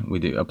family,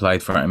 we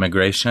applied for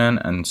immigration,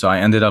 and so I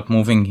ended up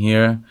moving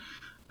here.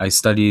 I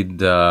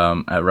studied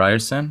at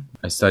Ryerson.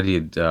 I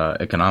studied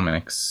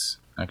economics,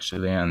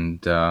 actually, and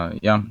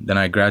yeah, then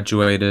I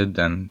graduated,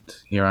 and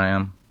here I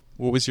am.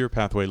 What was your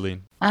pathway,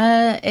 Lean?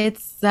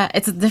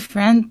 It's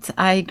different.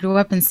 I grew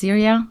up in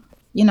Syria.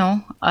 You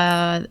know,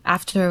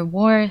 after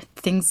war,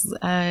 things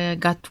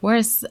got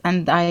worse,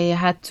 and I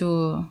had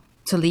to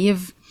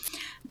leave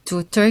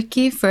to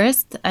Turkey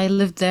first. I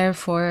lived there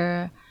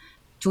for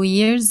 2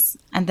 years,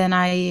 and then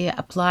I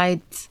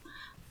applied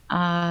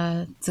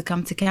to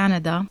come to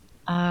Canada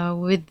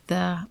with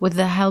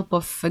the help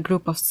of a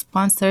group of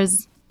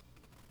sponsors.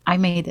 I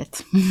made it.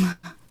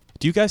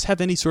 Do you guys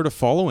have any sort of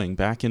following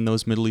back in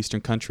those Middle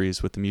Eastern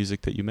countries with the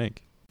music that you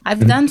make?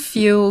 I've done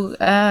few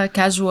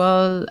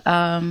casual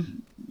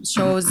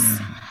shows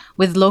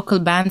with local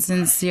bands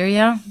in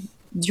Syria.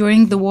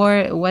 During the war,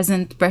 it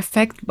wasn't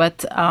perfect, but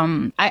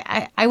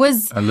I was...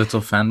 A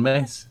little fan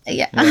base?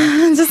 Yeah,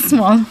 just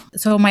small.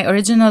 So my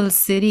original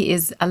city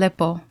is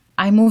Aleppo.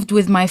 I moved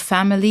with my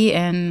family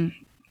in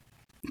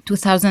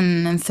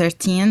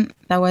 2013.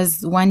 That was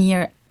 1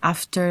 year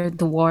after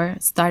the war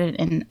started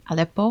in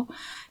Aleppo,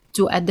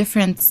 to a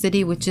different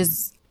city which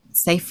is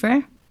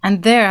safer.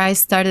 And there I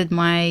started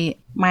my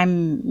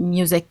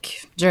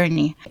music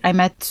journey. I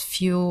met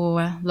few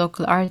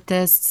local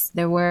artists.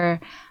 They were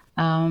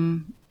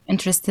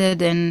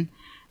interested in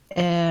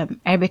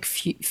Arabic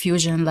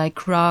fusion,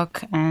 like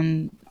rock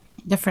and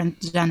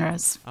different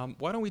genres.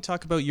 Why don't we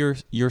talk about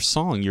your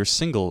song, your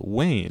single,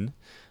 Wayne?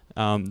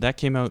 That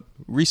came out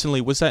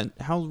recently.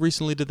 How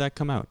recently did that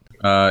come out?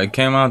 It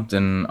came out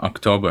in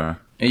October.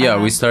 Yeah,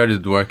 we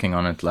started working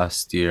on it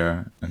last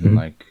year in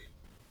like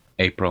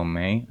April,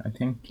 May, I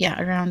think. Yeah,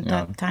 around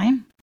that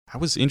time. I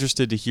was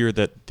interested to hear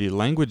that the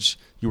language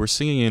you were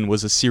singing in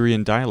was a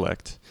Syrian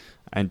dialect.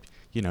 And,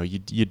 you know,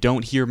 you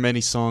don't hear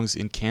many songs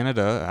in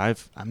Canada.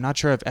 I'm not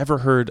sure I've ever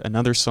heard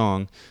another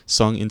song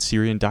sung in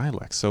Syrian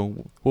dialect. So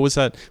what was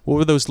that? What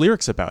were those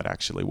lyrics about,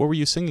 actually? What were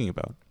you singing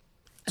about?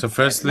 So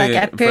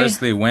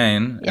firstly,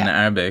 Wayne in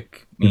Arabic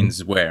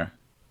means where.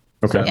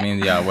 Okay. So it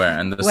means where.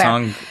 And the Where.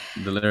 song,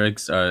 the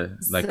lyrics are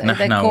like So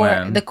Nahna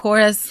Wayne. the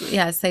chorus,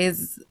 says,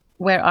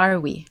 "Where are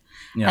we?"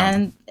 Yeah.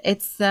 And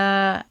it's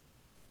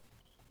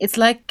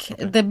like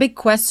the big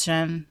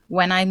question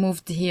when I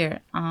moved here.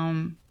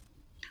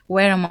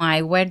 Where am I?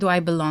 Where do I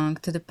belong?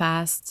 To the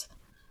past,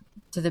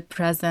 to the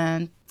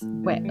present,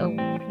 where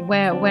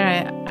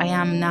I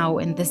am now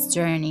in this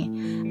journey.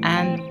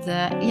 And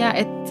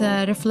it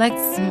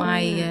reflects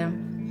my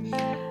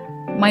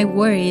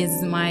worries,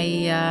 my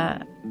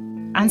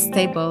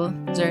unstable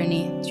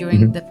journey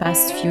during the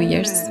past few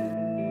years.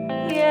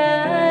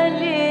 يا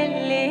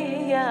ليلي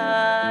يا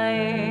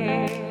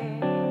عين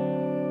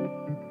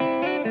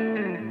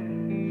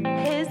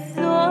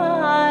هزوا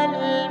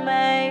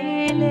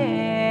عالميلة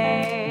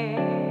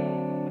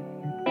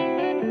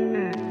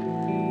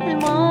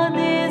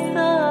الماضي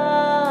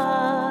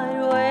صار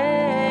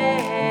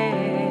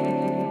وين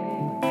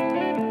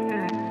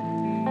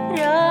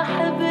راح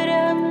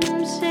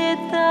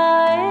برمشة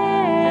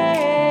عين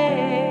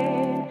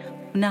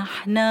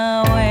ونحنا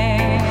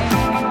وين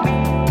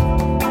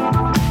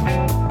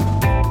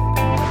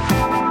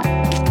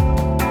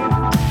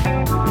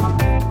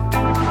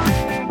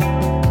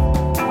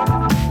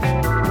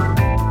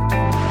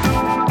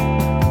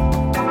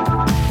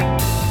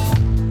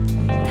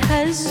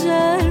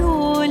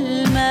تهجروا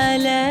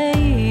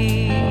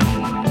الملايين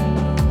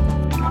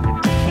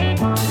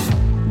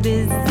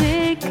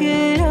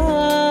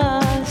بالذكرى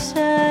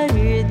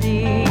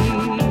شاردين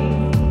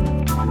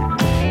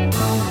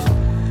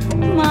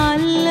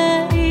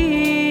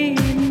معلقين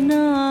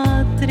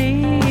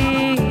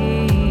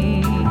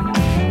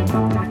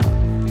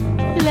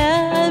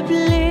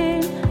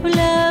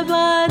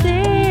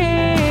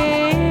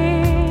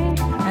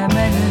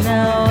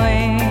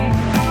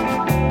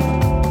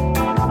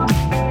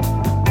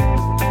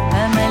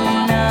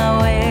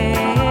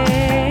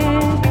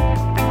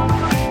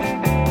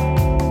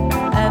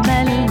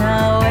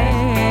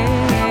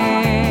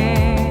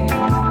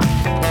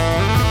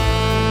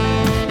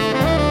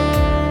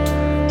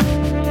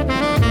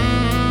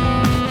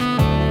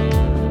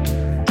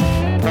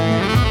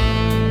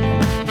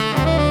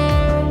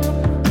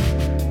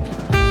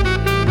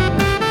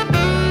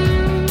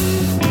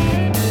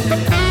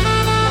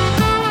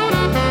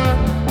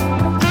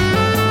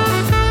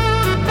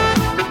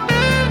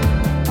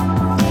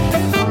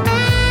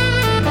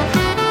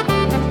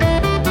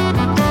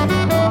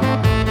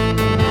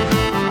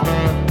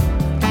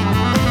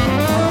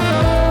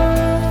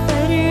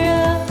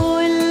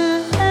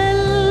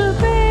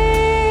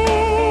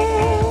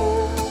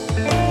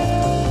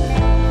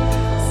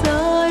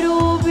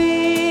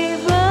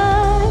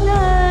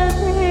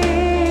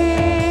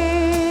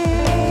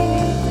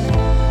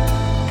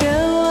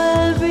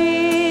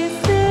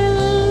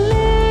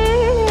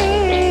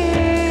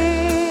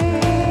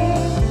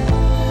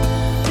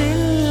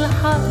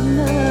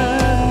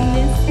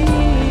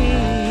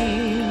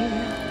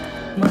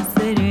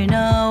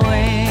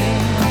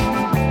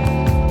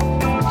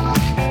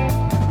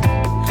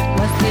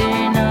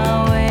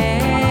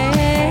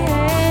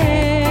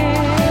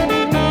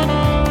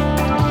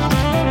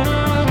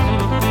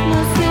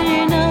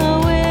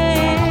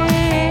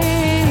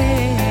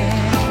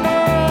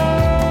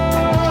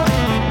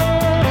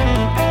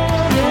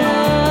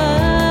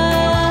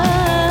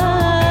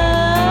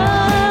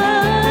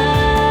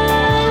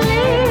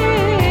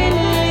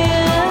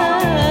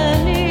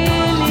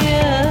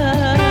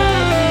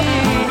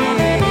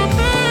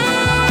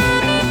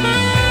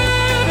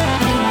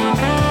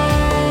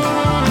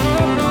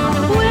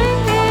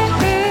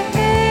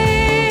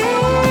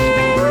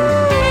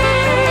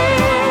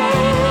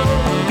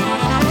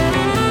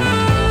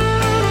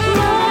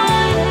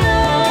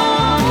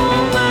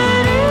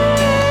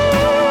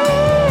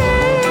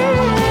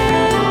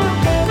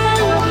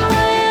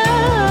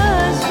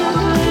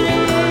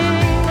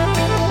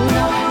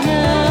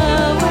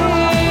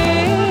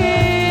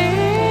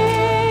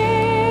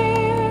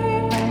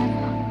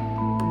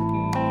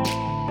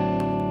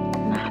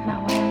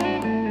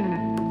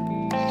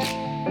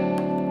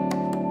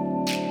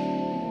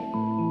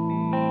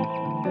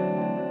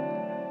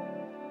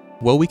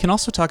Well, we can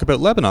also talk about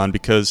Lebanon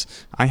because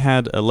I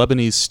had a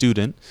Lebanese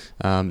student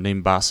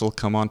named Basil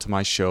come onto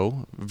my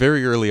show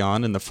very early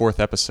on in the 4th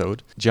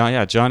episode.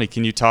 Johnny,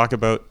 can you talk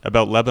about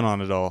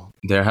Lebanon at all?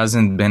 There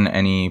hasn't been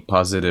any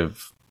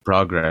positive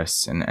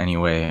progress in any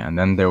way. And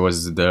then there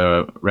was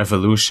the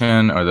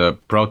revolution or the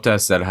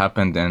protests that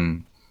happened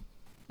in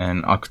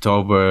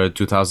October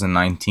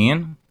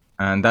 2019.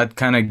 And that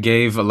kind of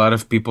gave a lot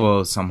of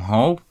people some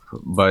hope,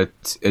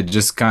 but it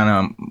just kind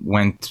of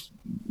went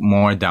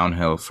more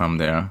downhill from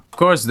there. Of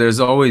course, there's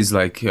always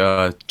like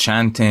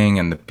chanting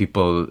and the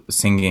people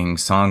singing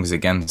songs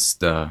against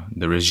the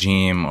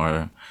regime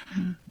or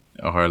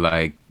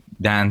like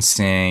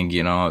dancing,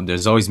 you know,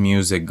 there's always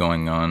music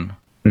going on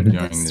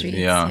during the streets,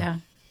 yeah.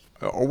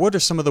 Or what are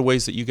some of the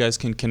ways that you guys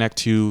can connect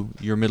to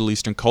your Middle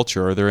Eastern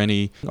culture? Are there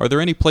any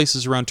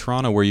places around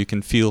Toronto where you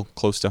can feel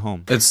close to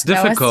home? It's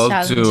That was difficult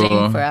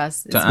challenging for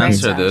us. It's to very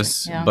answer challenging,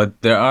 this, yeah.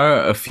 but there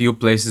are a few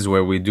places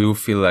where we do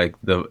feel like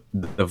the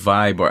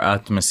vibe or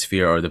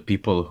atmosphere or the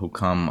people who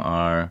come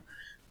are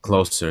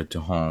closer to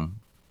home.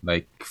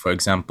 Like, for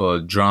example,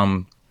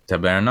 Drum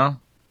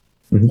Taberna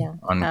Yeah.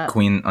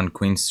 on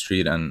Queen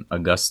Street and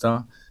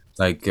Augusta.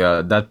 Like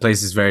that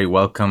place is very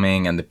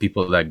welcoming, and the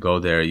people that go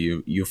there,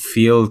 you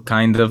feel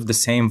kind of the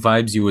same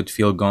vibes you would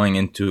feel going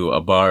into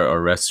a bar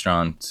or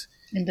restaurant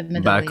In the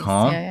Middle back East.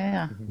 home.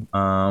 Yeah.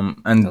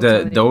 And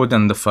Totally. the Dode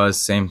and the Fuzz,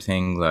 same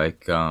thing.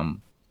 Like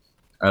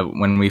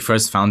when we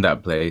first found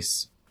that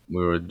place,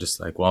 we were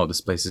just like, wow,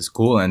 this place is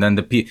cool. And then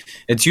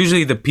it's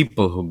usually the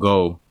people who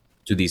go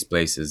to these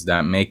places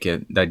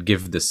that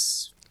give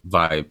this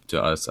vibe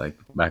to us, like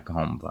back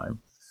home vibe.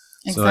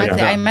 So, like,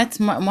 Exactly. I met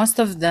most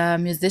of the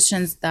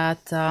musicians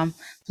that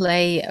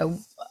play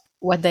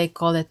what they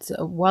call it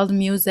world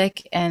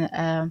music and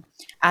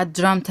at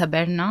Drum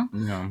Taberna.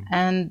 Yeah.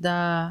 And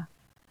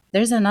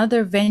there's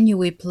another venue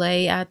we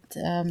play at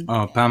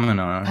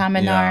Paminar.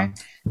 Paminar,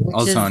 which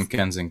Also is in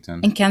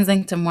Kensington. in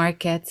Kensington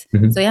Market.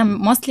 So yeah,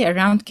 mostly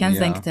around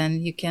Kensington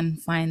you can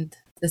find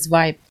this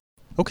vibe.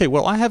 Okay,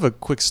 well, I have a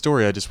quick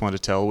story I just want to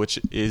tell, which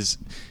is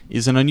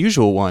an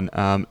unusual one.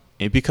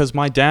 Because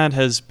my dad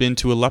has been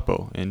to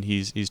Aleppo, and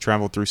he's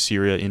traveled through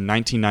Syria. In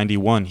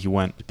 1991, he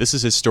went. This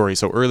is his story.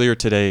 So earlier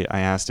today,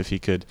 I asked if he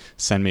could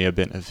send me a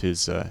bit of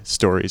his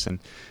stories and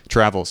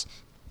travels.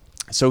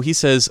 So he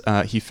says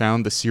he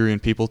found the Syrian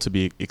people to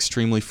be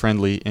extremely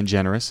friendly and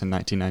generous in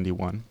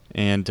 1991.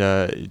 And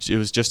it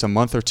was just a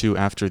month or two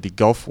after the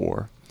Gulf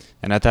War.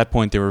 And at that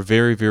point, there were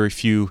very, very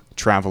few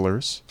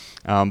travelers.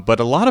 But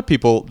a lot of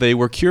people, they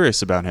were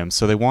curious about him.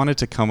 So they wanted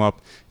to come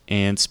up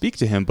and speak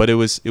to him, but it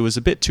was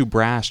a bit too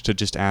brash to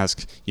just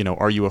ask,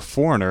 are you a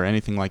foreigner or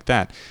anything like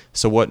that.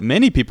 So what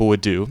many people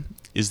would do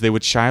is they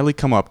would shyly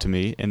come up to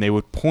me and they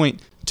would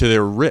point to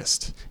their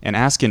wrist and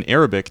ask in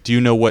Arabic, do you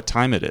know what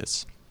time it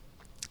is?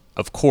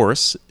 Of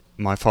course,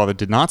 my father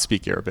did not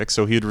speak Arabic,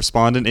 so he would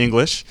respond in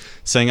English,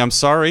 saying, I'm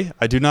sorry,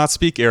 I do not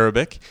speak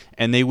Arabic,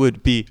 and they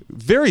would be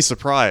very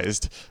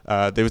surprised.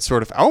 They would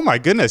sort of, oh my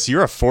goodness,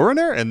 you're a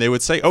foreigner? And they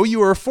would say, oh,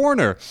 you are a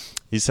foreigner.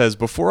 He says,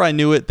 before I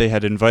knew it, they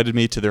had invited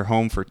me to their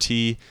home for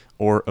tea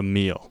or a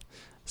meal.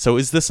 So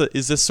is this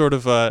sort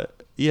of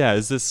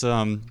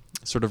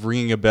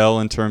ringing a bell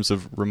in terms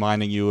of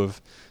reminding you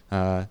of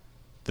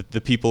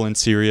the people in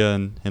Syria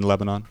and in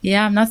Lebanon?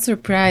 Yeah, I'm not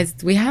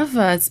surprised. We have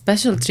a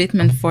special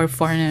treatment for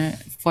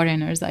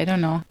foreigners. I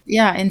don't know.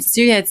 Yeah, in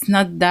Syria it's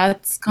not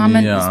that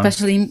common,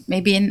 especially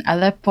maybe in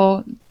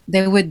Aleppo.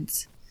 They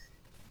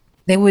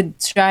would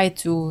try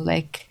to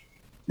like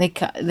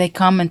they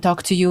come and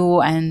talk to you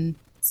and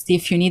see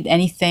if you need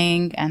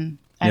anything, and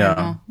I don't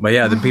know. But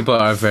yeah, the people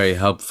are very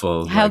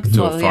helpful like,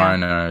 to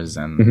foreigners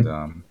and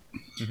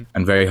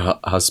and very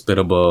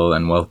hospitable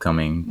and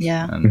welcoming.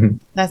 Yeah,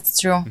 and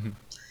that's true.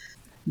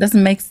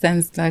 Doesn't make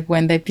sense like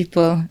when the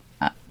people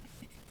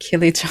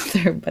kill each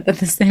other, but at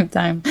the same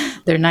time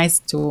they're nice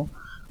to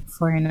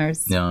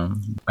foreigners. Yeah,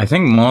 I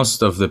think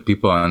most of the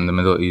people in the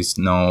Middle East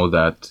know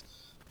that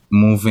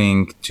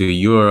moving to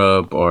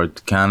Europe or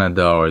to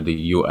Canada or the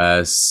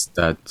US,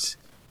 that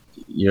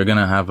you're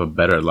gonna have a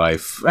better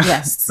life.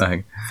 Yes,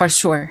 for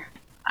sure.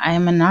 I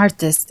am an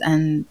artist,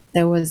 and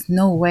there was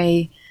no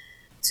way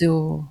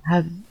to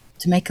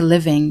make a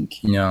living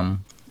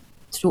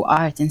through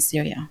art in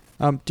Syria.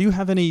 Do you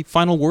have any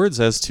final words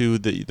as to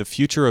the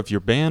future of your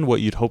band,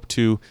 what you'd hope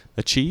to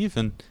achieve,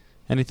 and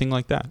anything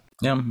like that?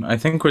 Yeah, I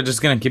think we're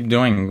just gonna keep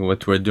doing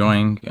what we're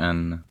doing,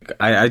 and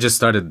I just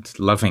started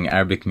loving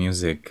Arabic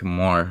music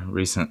more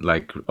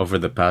like over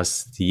the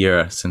past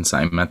year since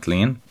I met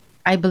Lean.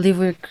 I believe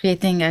we're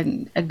creating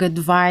a good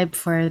vibe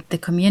for the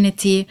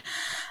community,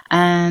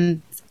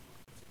 and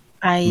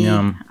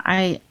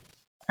I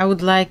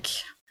would like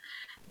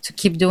to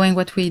keep doing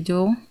what we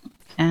do,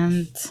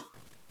 and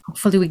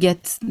hopefully we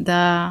get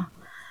the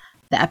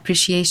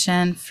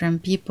appreciation from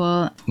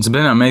people. It's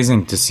been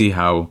amazing to see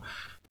how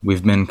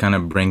we've been kind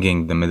of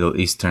bringing the Middle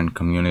Eastern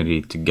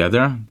community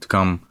together to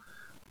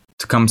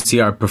come see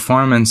our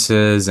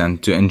performances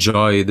and to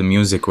enjoy the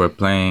music we're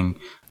playing.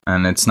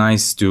 And it's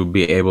nice to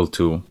be able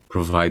to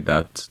provide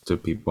that to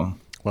people.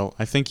 Well,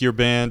 I think your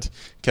band,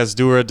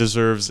 Kazdura,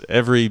 deserves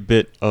every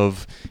bit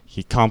of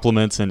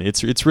compliments, and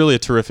it's really a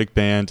terrific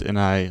band, and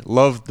I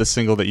love the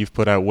single that you've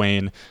put out,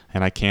 Wayne,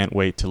 and I can't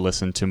wait to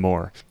listen to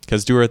more.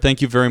 Kazdura,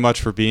 thank you very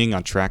much for being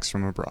on Tracks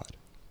from Abroad.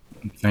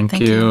 Thank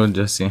you,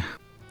 Jesse.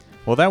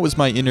 Well, that was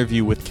my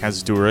interview with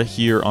Kazdura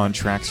here on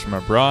Tracks from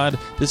Abroad.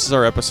 This is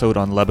our episode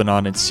on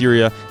Lebanon and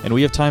Syria, and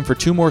we have time for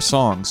 2 more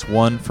songs,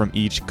 one from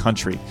each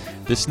country.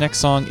 This next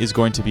song is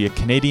going to be a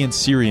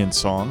Canadian-Syrian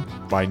song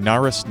by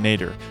Naris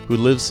Nader, who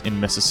lives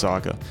in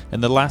Mississauga.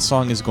 And the last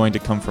song is going to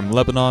come from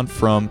Lebanon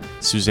from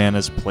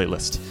Susanna's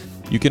playlist.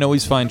 You can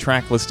always find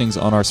track listings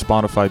on our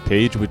Spotify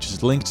page, which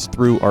is linked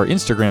through our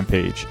Instagram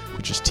page,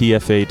 which is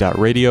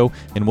tfa.radio,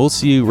 and we'll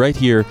see you right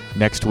here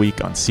next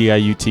week on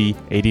CIUT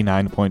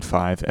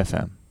 89.5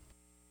 FM.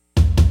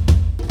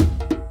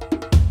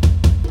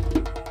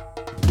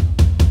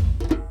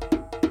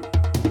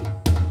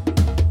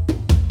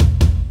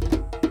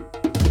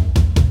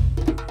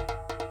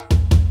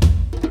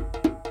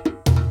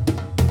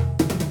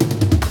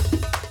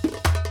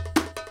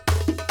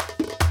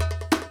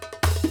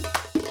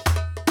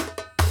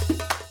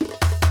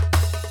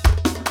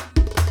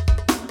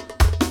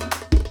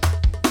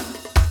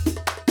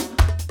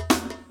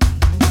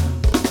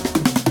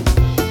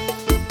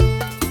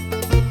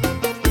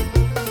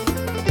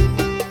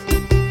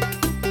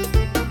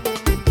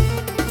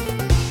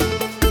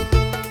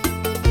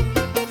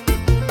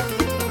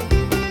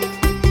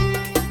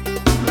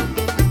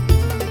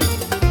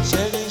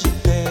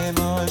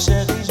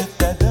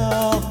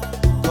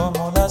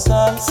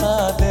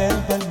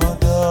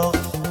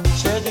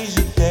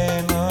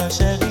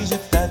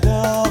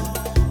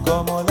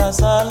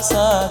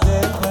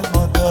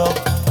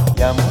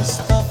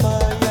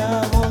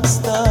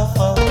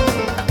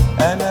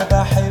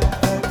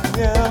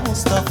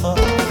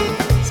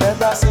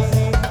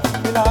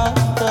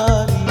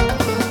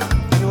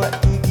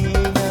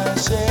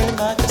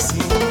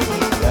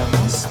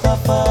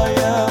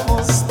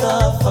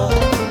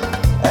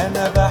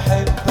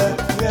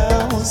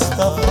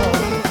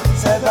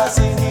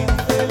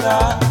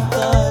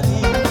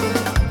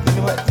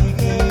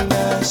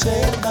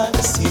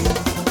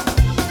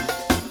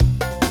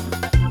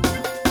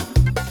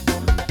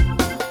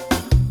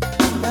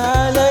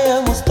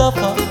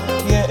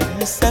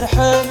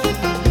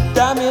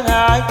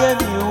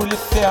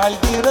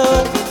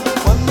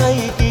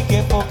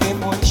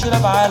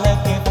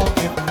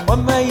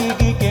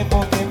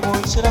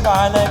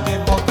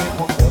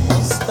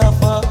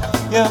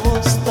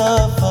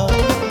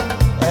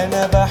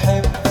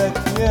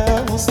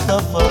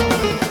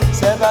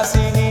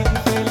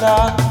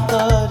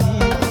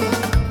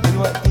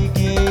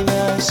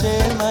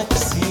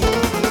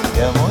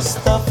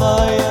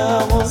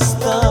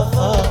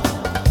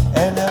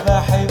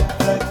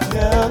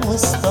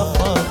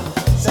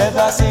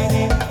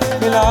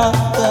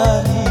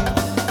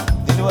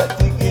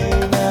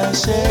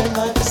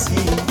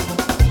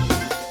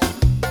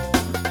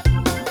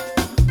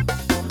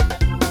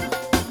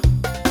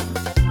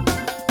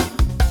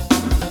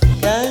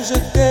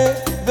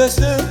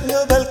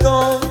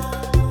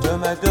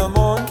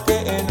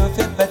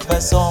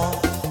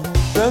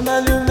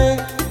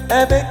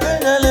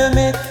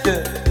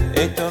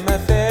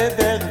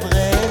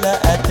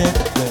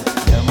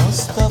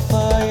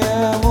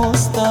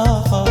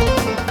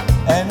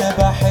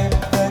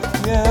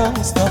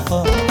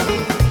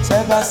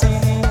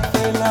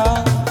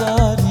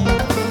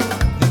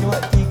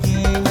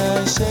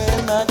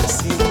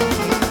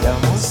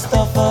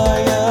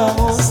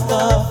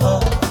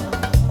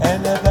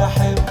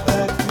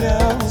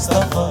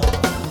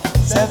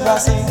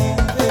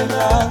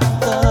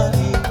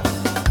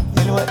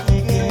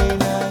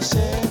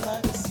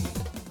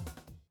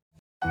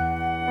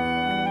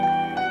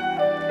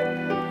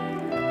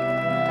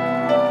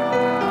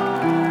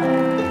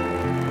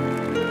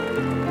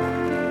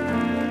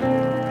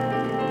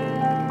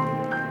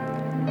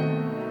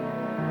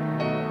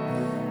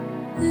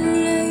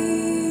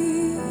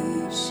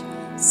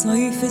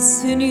 صيف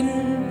السنين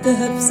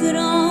انتهى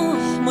بسرعة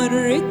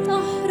واحمرت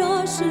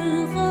أحراش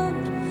الغار،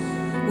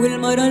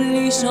 والمرة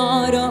اللي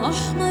شعرها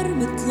أحمر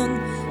متلن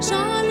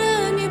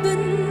شعلانة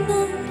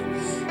بالنار،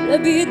 لا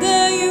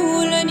بداية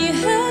ولا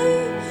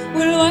نهاية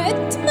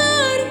والوقت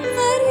مارق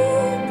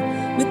غريب،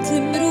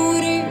 متل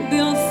مروري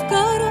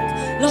بأفكارك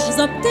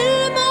لحظة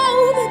بتلمع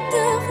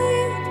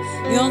وبتغيب،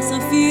 يا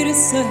صفير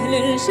السهل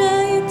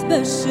الجاي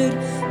تبشر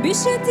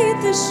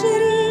بشتيت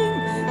الشرين،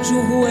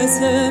 شو هو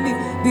سامي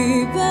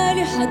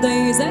ببالي حدا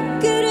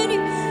يذكرني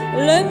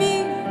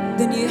لمين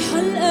دنيا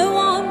حلقة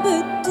وعم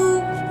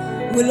بتدور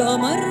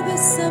والقمر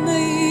بالسما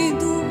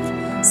يدور،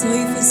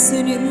 صيف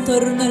السنين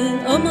طرنا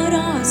القمر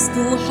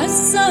عالسطوح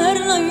السهر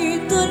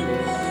ليطل،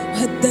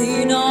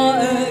 هدينا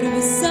عقارب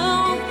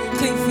الساعة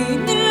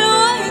خايفين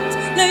الوقت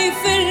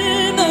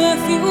ليفل، ما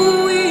في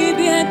قوة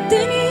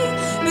بهالدنيا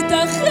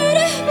متأخر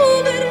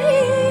حبوب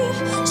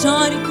الريح،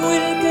 شعرك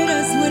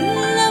والكرز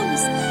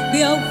واللوز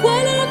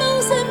بأول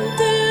الموسم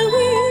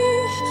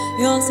تلويح،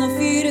 يا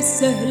صفير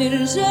السهل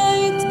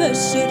الجاي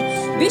تبشر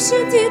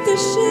بشتيت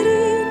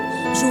الشرين،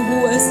 شو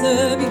هو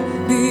سامي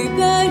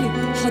ببالي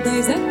حدا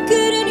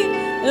يذكرني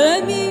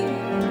أمين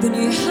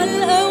دنيا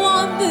حلقة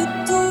وعم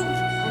بتدور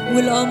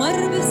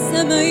والقمر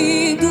بالسما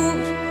يدور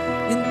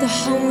انت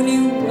حولي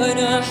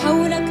وانا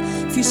حولك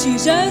في شي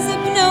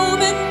جاذبنا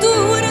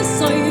ومندور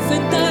الصيف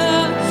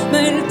انتهى ما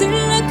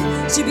قلتلك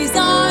شي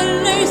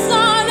بيزعل ليش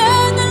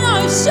زعلان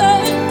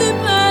العشاق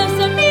تبقى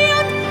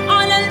سميك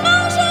على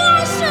الموجة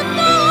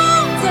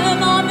عالشطان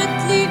سامع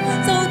مثلي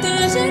صوت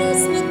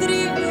الجرس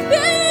مدري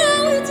بأي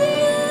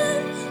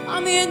وديان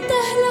عم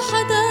ينتهي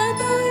لحدا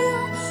ضايع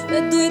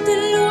بده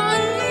يدلو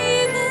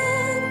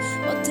عالإيمان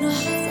مطرح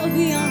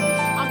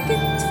صبيعك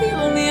عكتفي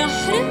عم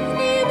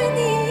يحرقني من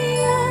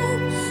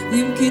ايام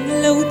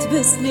يمكن لو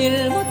تبسني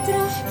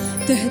المطرح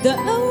تهدأ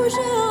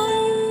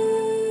أوجاعي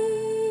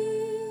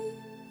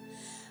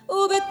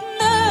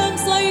وبتنام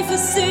صيف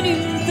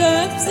السنين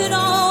داب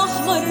زرعة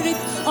أحمرت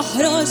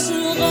أحراش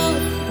الغار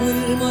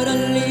والمرة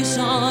اللي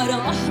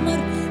شعرها أحمر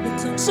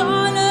مثل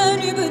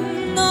شعلاني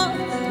بالنار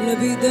لا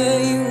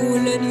بداية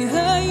ولا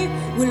نهاية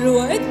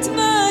والوقت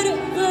مارق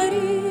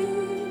غريب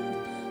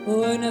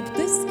وأنا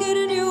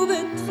بتسكرني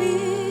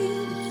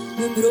وبتغيب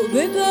بمرق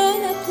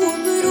ببالك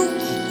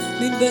وبروح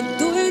من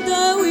بده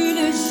يداوي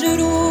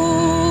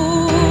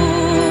للجروح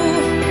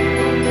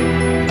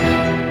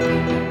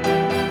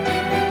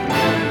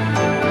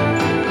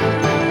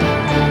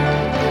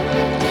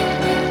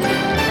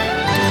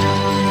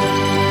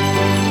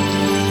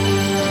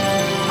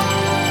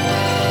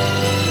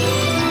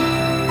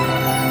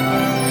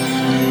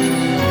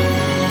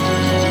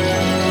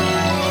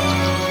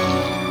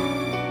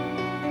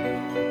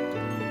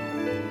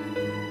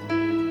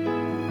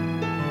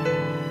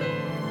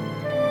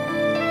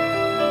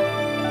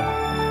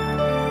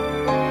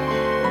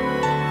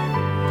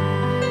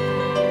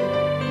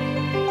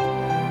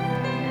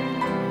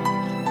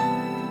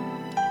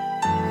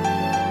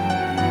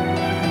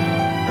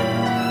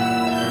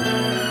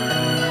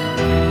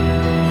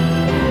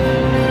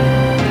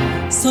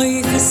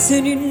صيف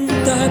السنين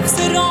انتهى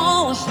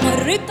بسرعة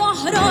واحمرت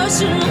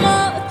أحراش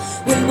الغار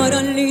والمرة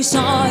اللي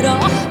شعرها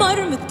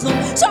أحمر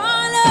مثله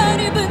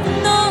شعلاني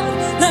بالنار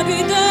لا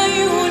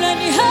بداية ولا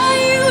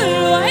نهاية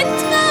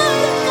والوقت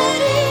مارق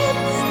غريب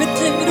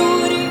مثل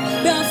مروري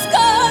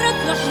بأفكارك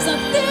لحظة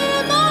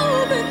بتلمع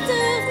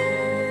وبتغيب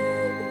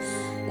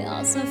يا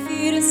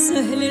عصافير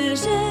السهل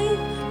الجاي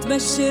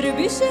تبشر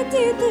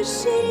بشتيت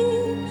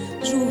الشريك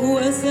شو هو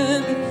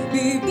أسامي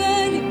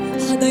ببالي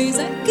حدا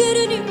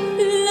يذكرني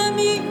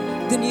لمين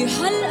دنيا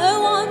حلقة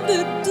وعم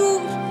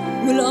بتدور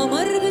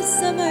والقمر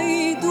بالسما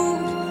يدور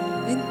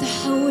انت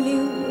حولي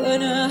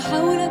وانا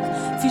حولك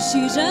في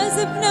شي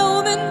جاذبنا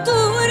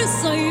ومندور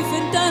الصيف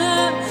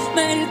انتهى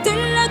ما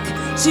قلتلك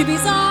شي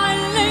بيزعل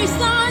ليش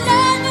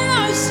زعلان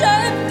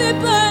العشاق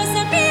بتبقى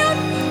سمير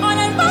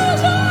على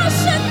الموجة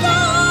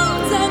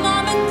عالشطان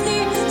سامع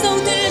مثلي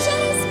صوت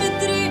الجرس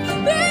مدري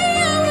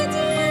بيا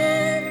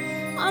وديان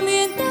عم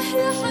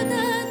ينتهي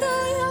لحدا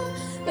ضايع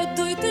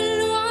بده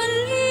يدلو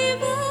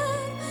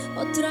عالإيمان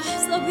مطرح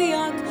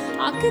صبيعك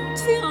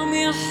عكتفي عم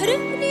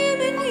يحرقني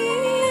من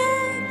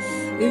ايام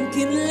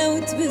يمكن لو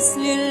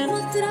تبسلي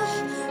المطرح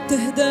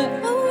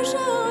تهدأ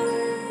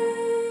أوجاعي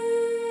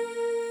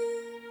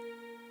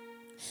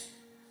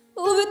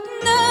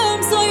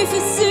وبتنام صيف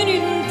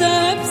السنين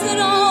انتهى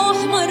بسرعة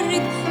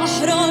أحمرت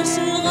أحراش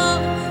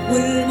الغار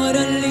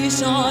والمرة اللي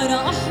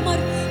شعرها أحمر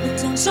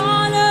مثل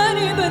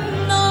شعلاني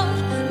بالنار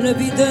لا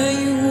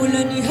بداية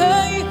ولا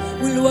نهاية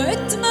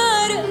والوقت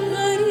مارق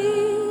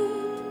غريب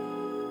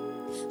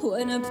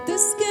وأنا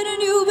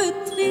بتسكرني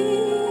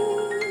وبتغيب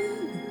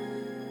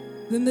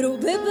بمرق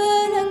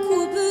ببالك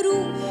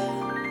وبروح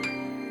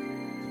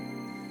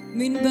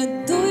مين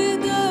بده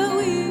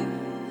يداوي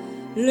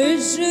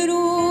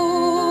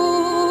للجروح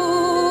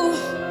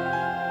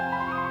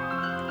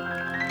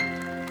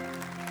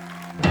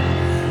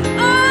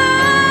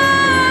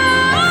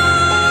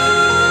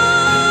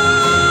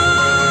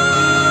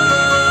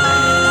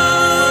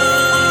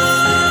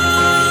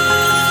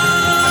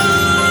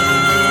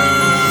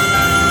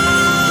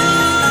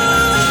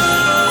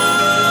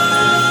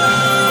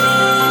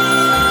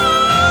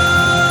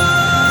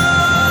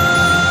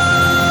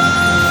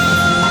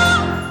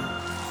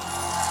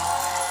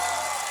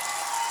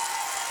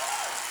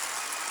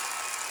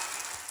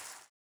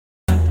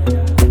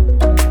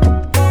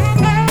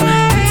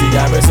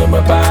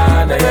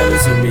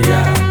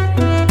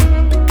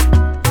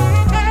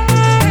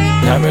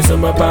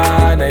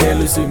Sumapa na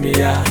yelu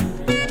sumia